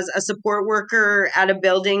as a support worker at a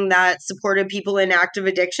building that supported people in active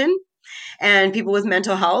addiction and people with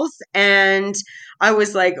mental health. And I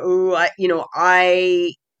was like, oh,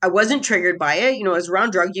 I wasn't triggered by it. I was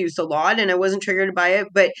around drug use a lot and I wasn't triggered by it.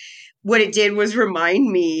 But what it did was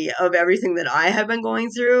remind me of everything that I have been going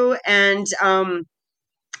through. And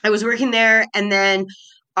I was working there, and then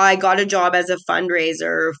I got a job as a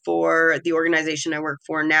fundraiser for the organization I work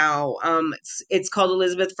for now. It's called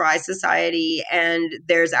Elizabeth Fry Society, and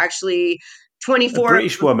there's actually 24 a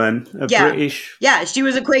British woman, yeah, she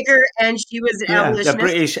was a Quaker and she was an abolitionist, a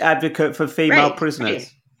British advocate for female prisoners,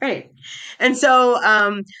 right. And so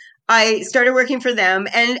I started working for them,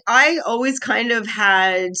 and I always kind of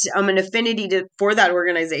had an affinity for that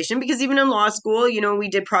organization because even in law school, we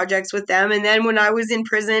did projects with them. And then when I was in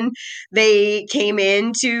prison, they came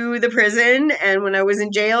into the prison, and when I was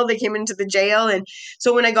in jail, they came into the jail. And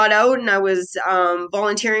so when I got out and I was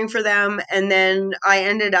volunteering for them, and then I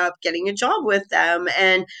ended up getting a job with them,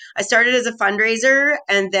 and I started as a fundraiser,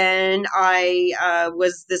 and then I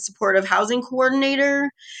was the supportive housing coordinator,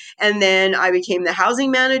 and then I became the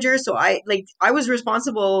housing manager. So I was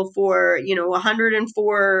responsible for,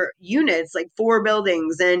 104 units, like 4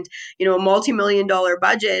 buildings, and, a multi-million-dollar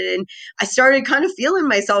budget. And I started kind of feeling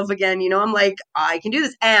myself again, I'm like, I can do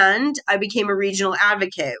this. And I became a regional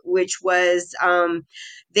advocate, which was,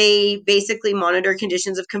 they basically monitor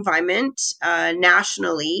conditions of confinement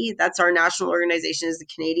nationally. That's our national organization, is the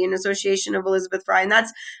Canadian Association of Elizabeth Fry. And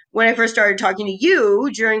that's when I first started talking to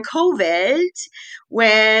you during COVID,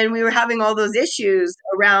 when we were having all those issues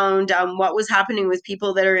around what was happening with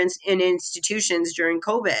people that are in institutions during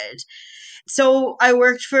COVID. So I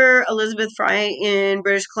worked for Elizabeth Fry in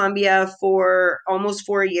British Columbia for almost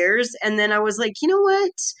 4 years. And then I was like, you know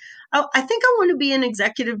what? I think I want to be an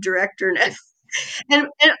executive director now.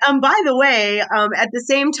 And by the way, at the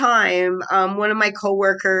same time, one of my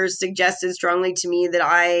coworkers suggested strongly to me that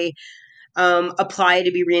I apply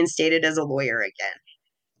to be reinstated as a lawyer again.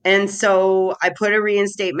 And so I put a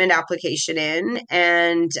reinstatement application in,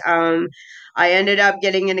 and I ended up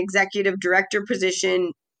getting an executive director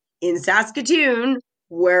position in Saskatoon,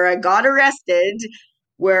 where I got arrested,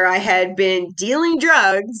 where I had been dealing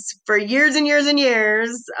drugs for years and years and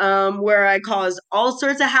years, where I caused all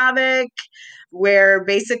sorts of havoc, where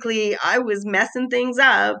basically I was messing things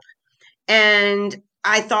up. And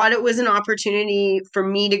I thought it was an opportunity for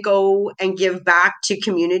me to go and give back to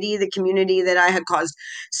the community that I had caused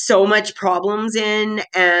so much problems in.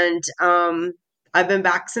 And I've been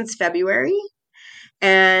back since February.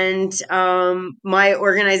 And my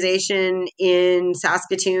organization in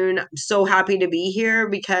Saskatoon, I'm so happy to be here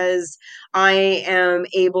because I am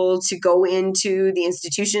able to go into the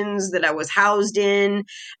institutions that I was housed in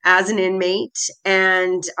as an inmate,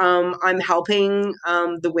 and I'm helping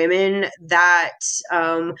the women that,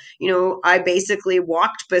 I basically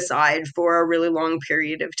walked beside for a really long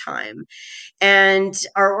period of time. And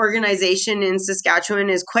our organization in Saskatchewan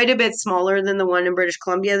is quite a bit smaller than the one in British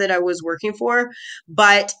Columbia that I was working for.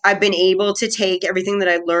 But I've been able to take everything that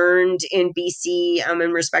I learned in BC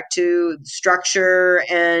in respect to structure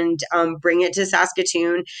and bring it to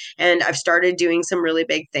Saskatoon. And I've started doing some really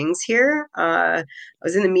big things here. I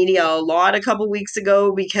was in the media a lot a couple weeks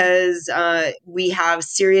ago because we have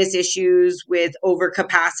serious issues with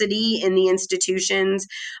overcapacity in the institutions.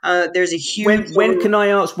 There's a huge... When can I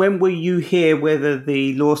ask, when will you hear whether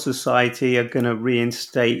the Law Society are going to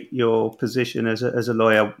reinstate your position as a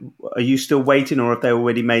lawyer? Are you still waiting, or have they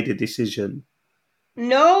already made a decision?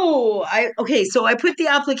 No, so I put the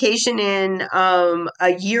application in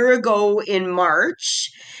a year ago in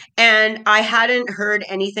March, and I hadn't heard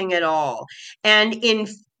anything at all. And in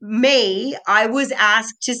May, I was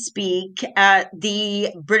asked to speak at the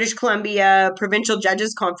British Columbia Provincial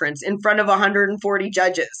Judges Conference in front of 140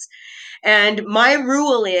 judges. And my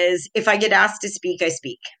rule is if I get asked to speak, I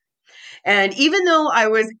speak. And even though I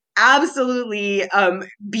was absolutely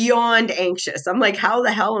beyond anxious, I'm like, how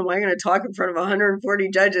the hell am I going to talk in front of 140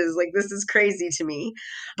 judges? Like, this is crazy to me.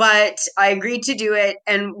 But I agreed to do it.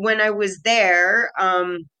 And when I was there,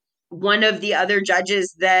 one of the other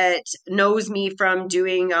judges that knows me from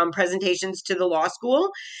doing presentations to the law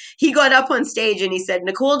school, he got up on stage and he said,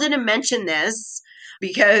 Nicole didn't mention this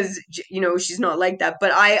because, she's not like that.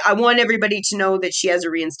 But I want everybody to know that she has a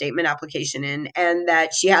reinstatement application in and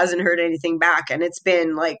that she hasn't heard anything back. And it's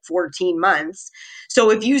been like 14 months. So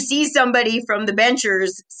if you see somebody from the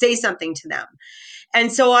benchers, say something to them.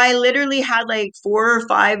 And so I literally had like 4 or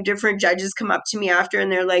 5 different judges come up to me after, and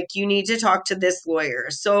they're like, you need to talk to this lawyer.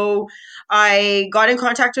 So I got in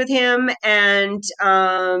contact with him, and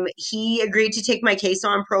he agreed to take my case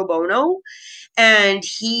on pro bono. And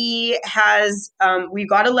he has, we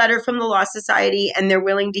got a letter from the Law Society, and they're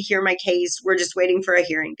willing to hear my case. We're just waiting for a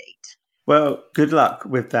hearing date. Well, good luck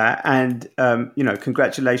with that. And,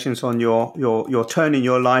 congratulations on your turning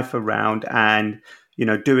your life around and,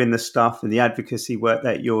 doing the stuff and the advocacy work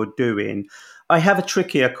that you're doing. I have a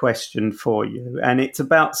trickier question for you, and it's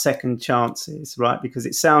about second chances, right? Because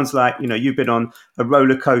it sounds like, you've been on a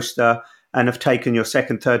roller coaster and have taken your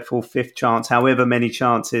second, third, fourth, fifth chance, however many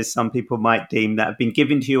chances some people might deem that have been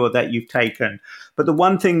given to you or that you've taken. But the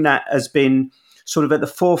one thing that has been sort of at the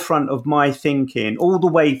forefront of my thinking all the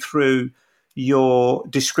way through your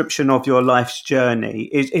description of your life's journey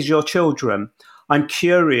is your children. I'm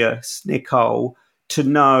curious, Nicole, to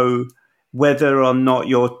know whether or not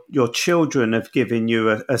your children have given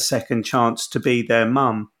you a second chance to be their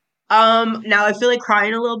mum. Now I feel like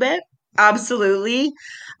crying a little bit. Absolutely.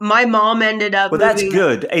 My mom ended up... Well, that's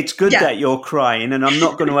good. It's good that you're crying, and I'm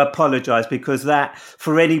not going to apologize, because that,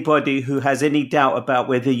 for anybody who has any doubt about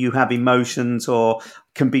whether you have emotions or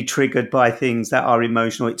can be triggered by things that are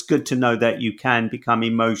emotional, it's good to know that you can become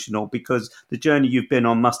emotional, because the journey you've been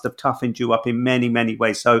on must have toughened you up in many, many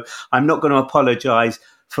ways. So I'm not going to apologize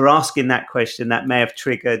for asking that question that may have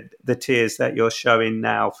triggered the tears that you're showing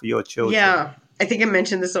now for your children. Yeah. I think I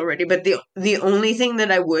mentioned this already, but the only thing that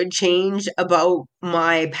I would change about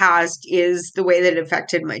my past is the way that it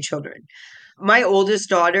affected my children. My oldest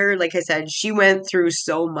daughter, like I said, she went through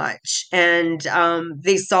so much, and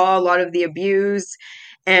they saw a lot of the abuse,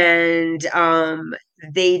 and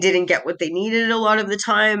they didn't get what they needed a lot of the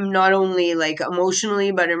time, not only like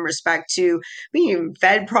emotionally, but in respect to being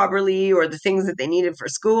fed properly or the things that they needed for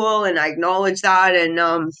school. And I acknowledge that.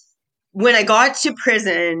 And when I got to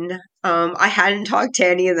prison, I hadn't talked to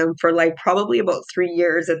any of them for like probably about 3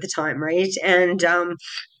 years at the time, right? And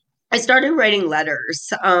I started writing letters.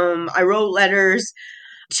 I wrote letters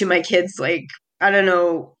to my kids, like, I don't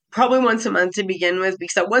know, probably once a month to begin with,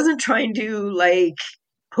 because I wasn't trying to like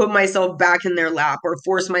put myself back in their lap or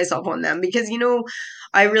force myself on them, because,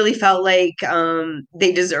 I really felt like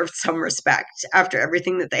they deserved some respect after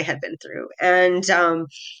everything that they had been through. And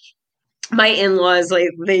my in-laws, like,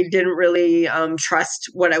 they didn't really trust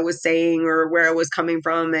what I was saying or where I was coming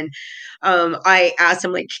from. And I asked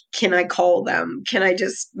them, like, can I call them? Can I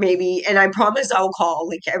just maybe, and I promise I'll call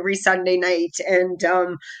like every Sunday night, and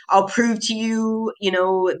I'll prove to you,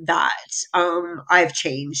 that I've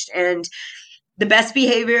changed. And the best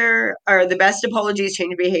behavior, or the best apology, is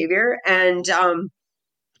change behavior. And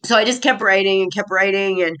so I just kept writing and kept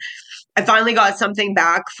writing, and I finally got something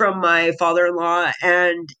back from my father-in-law,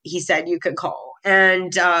 and he said, you could call.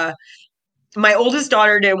 And my oldest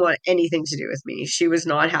daughter didn't want anything to do with me. She was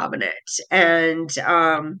not having it. And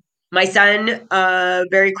my son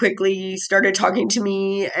very quickly started talking to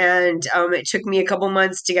me, and it took me a couple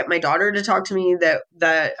months to get my daughter to talk to me.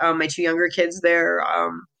 That my two younger kids, they're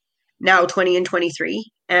now 20 and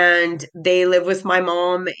 23, and they live with my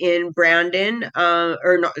mom in Brandon,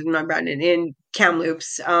 or not Brandon, in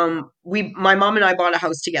Kamloops. My mom and I bought a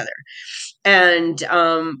house together, and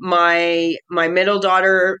my middle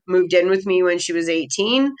daughter moved in with me when she was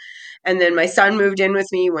 18. And then my son moved in with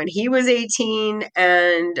me when he was 18,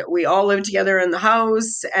 and we all lived together in the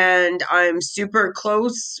house. And I'm super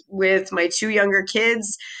close with my two younger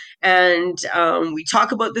kids. And we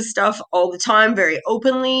talk about this stuff all the time, very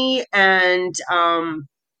openly. And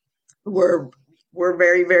we're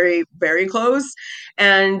very, very, very close.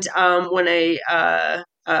 And when I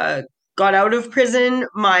got out of prison,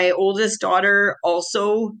 my oldest daughter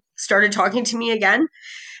also started talking to me again.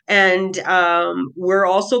 And we're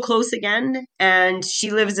also close again. And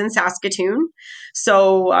she lives in Saskatoon.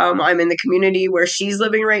 So I'm in the community where she's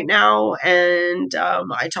living right now. And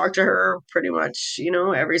I talk to her pretty much,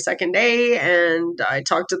 every second day. And I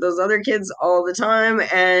talk to those other kids all the time.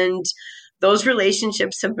 And those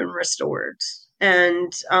relationships have been restored.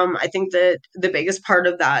 And I think that the biggest part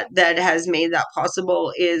of that has made that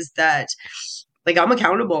possible is that, like, I'm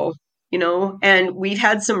accountable, and we've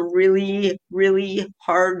had some really, really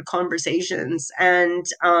hard conversations. And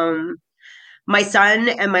my son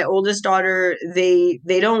and my oldest daughter, they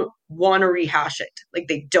don't want to rehash it. Like,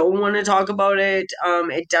 they don't want to talk about it.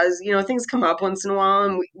 It does, things come up once in a while,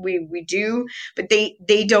 and we do, but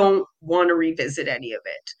they don't want to revisit any of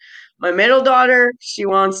it. My middle daughter, she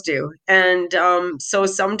wants to. And so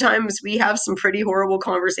sometimes we have some pretty horrible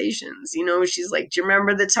conversations. She's like, do you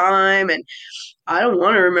remember the time? And I don't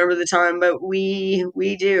want to remember the time, but we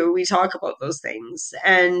do. We talk about those things.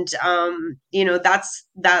 And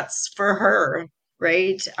that's for her,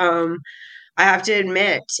 right? I have to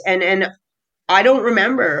admit, and I don't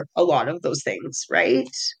remember a lot of those things, right?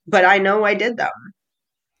 But I know I did them.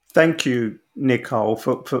 Thank you, Nicole,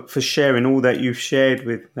 for sharing all that you've shared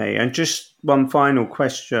with me. And just one final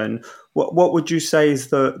question. What would you say is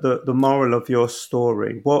the moral of your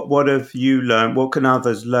story? What have you learned? What can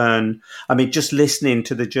others learn? I mean, just listening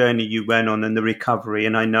to the journey you went on and the recovery,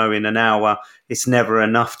 and I know in an hour it's never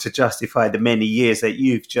enough to justify the many years that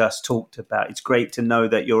you've just talked about. It's great to know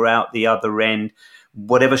that you're out the other end.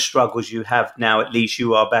 Whatever struggles you have now, at least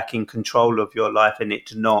you are back in control of your life, and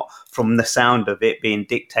it's not, from the sound of it, being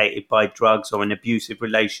dictated by drugs or an abusive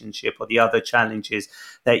relationship or the other challenges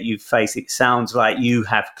that you face. It sounds like you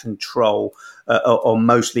have control or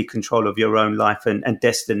mostly control of your own life and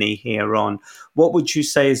destiny here on. What would you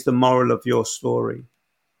say is the moral of your story?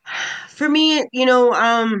 For me,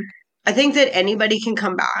 I think that anybody can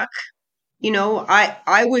come back.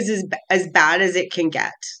 I was as bad as it can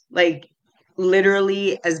get. Like,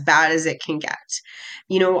 literally as bad as it can get.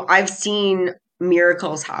 I've seen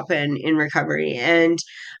miracles happen in recovery. And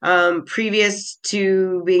previous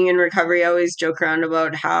to being in recovery, I always joke around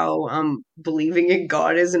about how believing in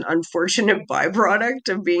God is an unfortunate byproduct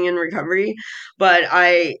of being in recovery. But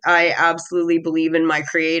I absolutely believe in my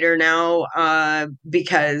creator now,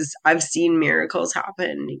 because I've seen miracles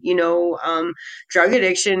happen. Drug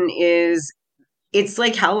addiction it's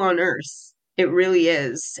like hell on earth. It really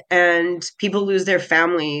is. And people lose their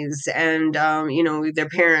families and, their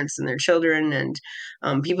parents and their children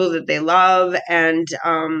and people that they love, and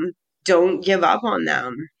don't give up on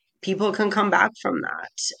them. People can come back from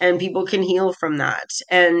that, and people can heal from that.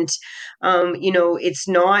 And, it's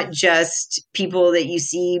not just people that you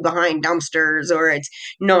see behind dumpsters, or it's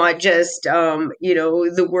not just,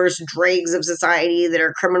 the worst dregs of society that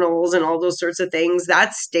are criminals and all those sorts of things.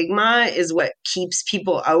 That stigma is what keeps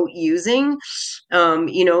people out using.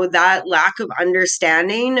 That lack of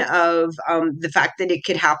understanding of the fact that it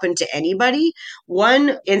could happen to anybody.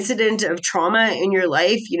 One incident of trauma in your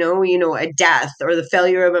life, a death or the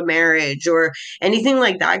failure of a marriage or anything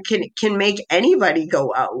like that can make anybody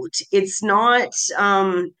go out. It's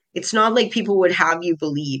not like people would have you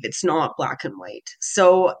believe. It's not black and white.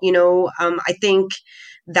 So, I think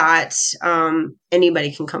that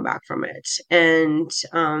anybody can come back from it. And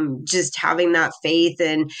just having that faith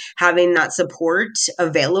and having that support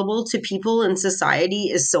available to people in society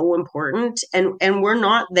is so important. And we're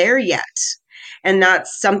not there yet. And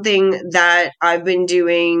that's something that I've been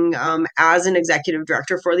doing as an executive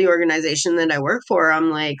director for the organization that I work for. I'm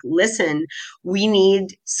like, listen, we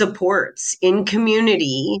need supports in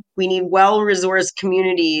community. We need well-resourced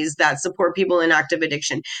communities that support people in active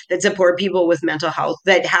addiction, that support people with mental health,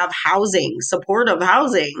 that have housing, supportive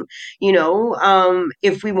housing,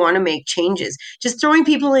 if we want to make changes. Just throwing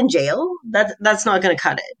people in jail, that's not going to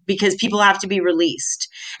cut it, because people have to be released.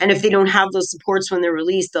 And if they don't have those supports when they're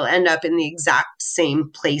released, they'll end up in the exact same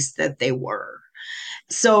place that they were.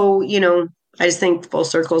 So, I just think full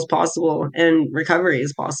circle is possible, and recovery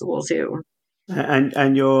is possible too.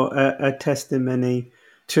 And you're a testimony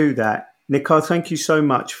to that. Nicole, thank you so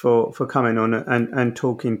much for coming on and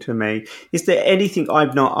talking to me. Is there anything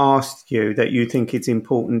I've not asked you that you think it's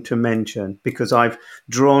important to mention? Because I've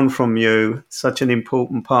drawn from you such an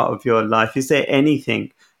important part of your life. Is there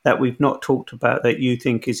anything that we've not talked about that you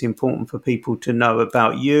think is important for people to know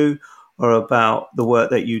about you or about the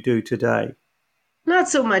work that you do today? Not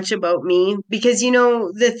so much about me, because,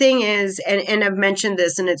 the thing is, and I've mentioned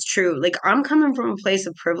this and it's true, like, I'm coming from a place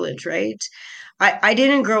of privilege, right? I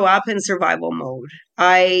didn't grow up in survival mode.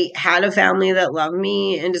 I had a family that loved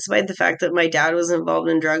me. And despite the fact that my dad was involved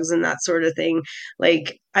in drugs and that sort of thing,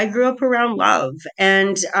 like, I grew up around love.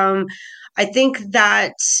 And I think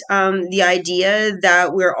that the idea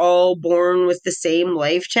that we're all born with the same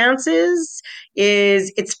life chances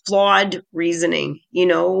it's flawed reasoning,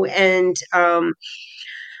 and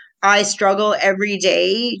I struggle every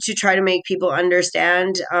day to try to make people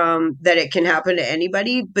understand that it can happen to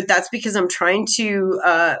anybody, but that's because I'm trying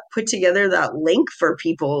to put together that link for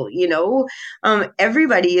people.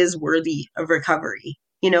 Everybody is worthy of recovery.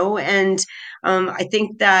 And I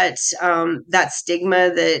think that that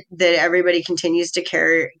stigma that everybody continues to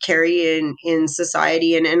carry in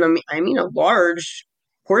society, and I mean a large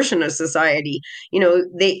portion of society,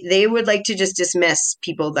 they would like to just dismiss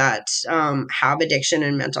people that have addiction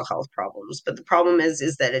and mental health problems. But the problem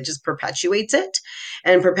is that it just perpetuates it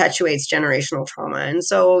and perpetuates generational trauma. And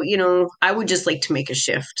so, I would just like to make a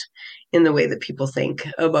shift in the way that people think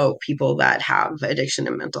about people that have addiction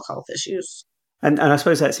and mental health issues. And I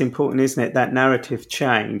suppose that's important, isn't it? That narrative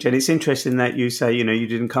change. And it's interesting that you say, you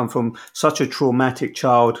didn't come from such a traumatic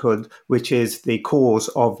childhood, which is the cause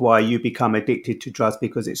of why you become addicted to drugs,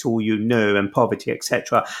 because it's all you knew, and poverty,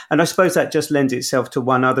 etc. And I suppose that just lends itself to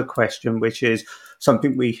one other question, which is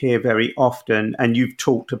something we hear very often, and you've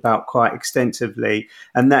talked about quite extensively,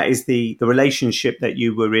 and that is the relationship that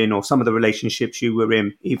you were in, or some of the relationships you were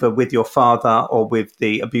in, either with your father or with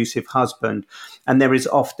the abusive husband. And there is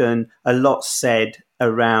often a lot said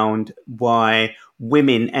around why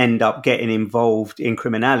women end up getting involved in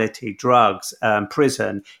criminality, drugs,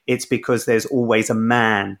 prison. It's because there's always a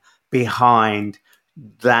man behind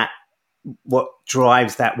that, what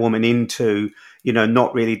drives that woman into,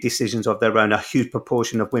 not really decisions of their own. A huge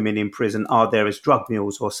proportion of women in prison are there as drug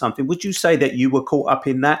mules or something. Would you say that you were caught up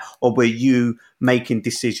in that, or were you making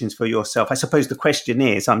decisions for yourself? I suppose the question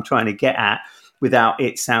is, I'm trying to get at, without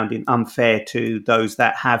it sounding unfair to those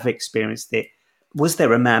that have experienced it, was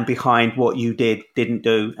there a man behind what you didn't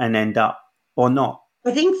do, and end up, or not?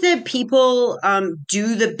 I think that people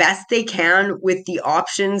do the best they can with the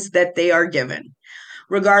options that they are given,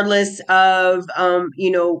 regardless of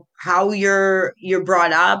how you're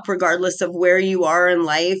brought up, regardless of where you are in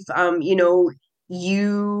life.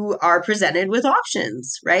 You are presented with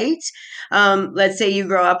options, right? Let's say you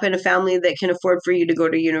grow up in a family that can afford for you to go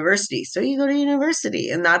to university, so you go to university,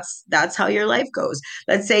 and that's how your life goes.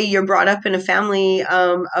 Let's say you're brought up in a family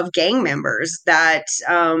of gang members that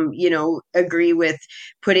agree with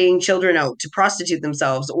putting children out to prostitute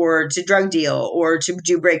themselves, or to drug deal, or to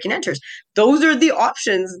do break and enters. Those are the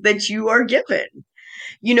options that you are given.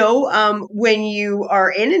 When you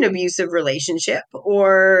are in an abusive relationship,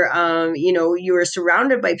 or, you are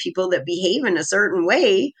surrounded by people that behave in a certain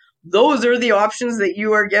way, those are the options that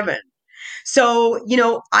you are given. So,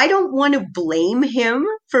 I don't want to blame him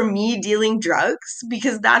for me dealing drugs,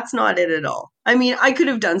 because that's not it at all. I mean, I could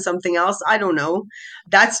have done something else. I don't know.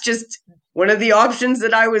 That's just one of the options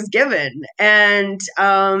that I was given. And,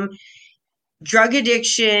 drug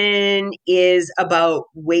addiction is about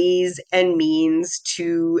ways and means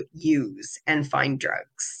to use and find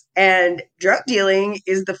drugs. And drug dealing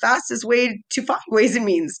is the fastest way to find ways and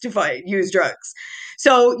means to use drugs.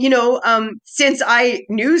 So, since I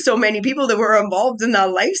knew so many people that were involved in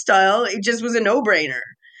that lifestyle, it just was a no-brainer.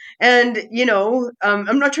 And,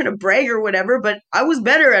 I'm not trying to brag or whatever, but I was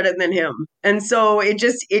better at it than him. And so it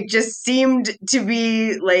just seemed to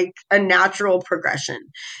be like a natural progression.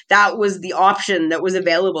 That was the option that was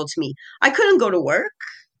available to me. I couldn't go to work,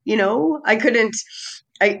 I couldn't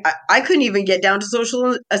I couldn't even get down to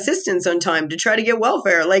social assistance on time to try to get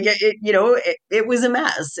welfare. Like it was a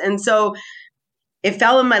mess. And so it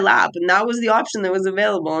fell in my lap, and that was the option that was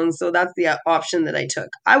available. And so that's the option that I took.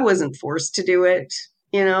 I wasn't forced to do it.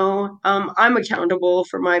 I'm accountable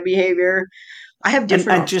for my behavior. I have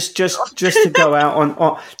different and just to go out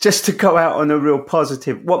on a real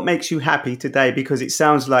positive. What makes you happy today? Because it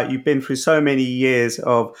sounds like you've been through so many years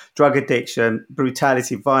of drug addiction,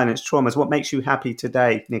 brutality, violence, traumas. What makes you happy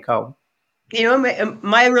today, Nicole?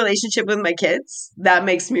 My relationship with my kids, that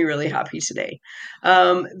makes me really happy today.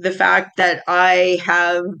 The fact that I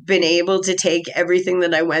have been able to take everything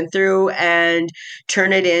that I went through and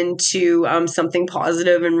turn it into something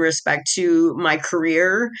positive in respect to my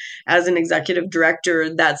career as an executive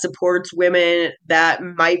director that supports women that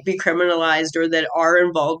might be criminalized or that are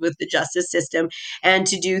involved with the justice system, and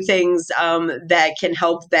to do things that can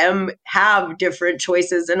help them have different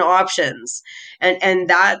choices and options.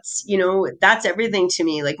 And that's everything to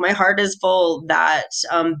me. Like, my heart is full that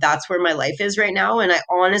that's where my life is right now. And I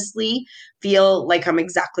honestly feel like I'm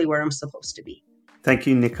exactly where I'm supposed to be. Thank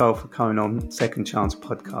you, Nicole, for coming on Second Chance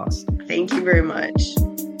Podcast. Thank you very much.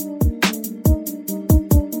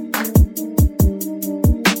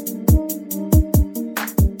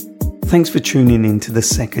 Thanks for tuning in to the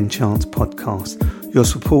Second Chance Podcast. Your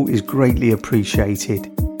support is greatly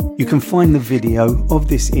appreciated. You can find the video of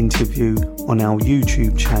this interview on our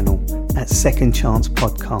YouTube channel at Second Chance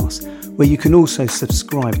Podcast, where you can also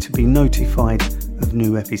subscribe to be notified of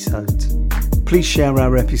new episodes. Please share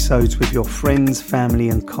our episodes with your friends, family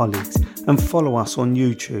and colleagues, and follow us on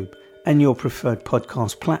YouTube and your preferred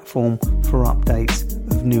podcast platform for updates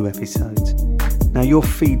of new episodes. Now, your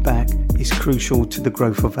feedback is crucial to the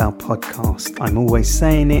growth of our podcast. I'm always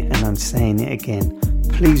saying it, and I'm saying it again.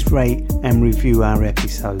 Please rate and review our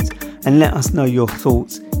episodes and let us know your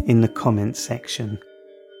thoughts in the comments section.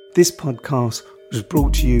 This podcast was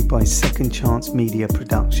brought to you by Second Chance Media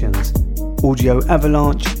Productions. Audio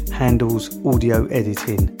Avalanche handles audio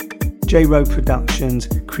editing. J-Row Productions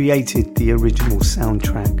created the original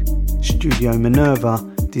soundtrack. Studio Minerva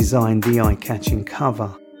designed the eye-catching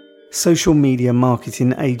cover. Social media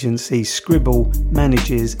marketing agency Scribble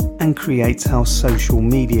manages and creates our social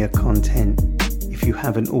media content. If you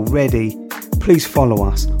haven't already, please follow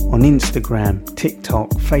us on Instagram, TikTok,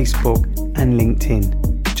 Facebook and LinkedIn.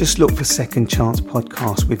 Just look for Second Chance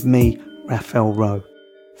Podcast with me, Raphael Rowe.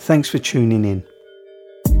 Thanks for tuning in.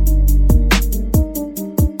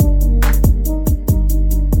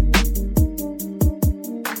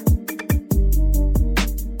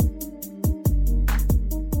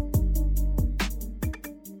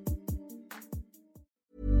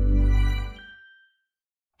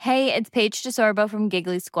 Hey, it's Paige DeSorbo from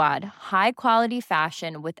Giggly Squad. High quality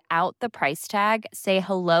fashion without the price tag. Say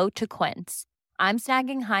hello to Quince. I'm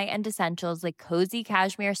snagging high-end essentials like cozy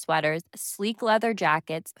cashmere sweaters, sleek leather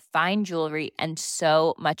jackets, fine jewelry, and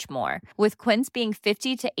so much more. With Quince being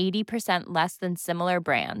 50 to 80% less than similar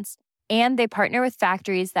brands. And they partner with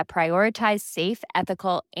factories that prioritize safe,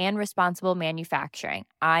 ethical, and responsible manufacturing.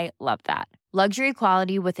 I love that. Luxury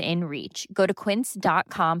quality within reach. Go to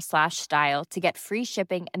quince.com/style to get free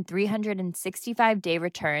shipping and 365-day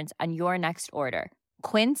returns on your next order.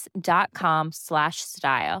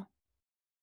 Quince.com/style.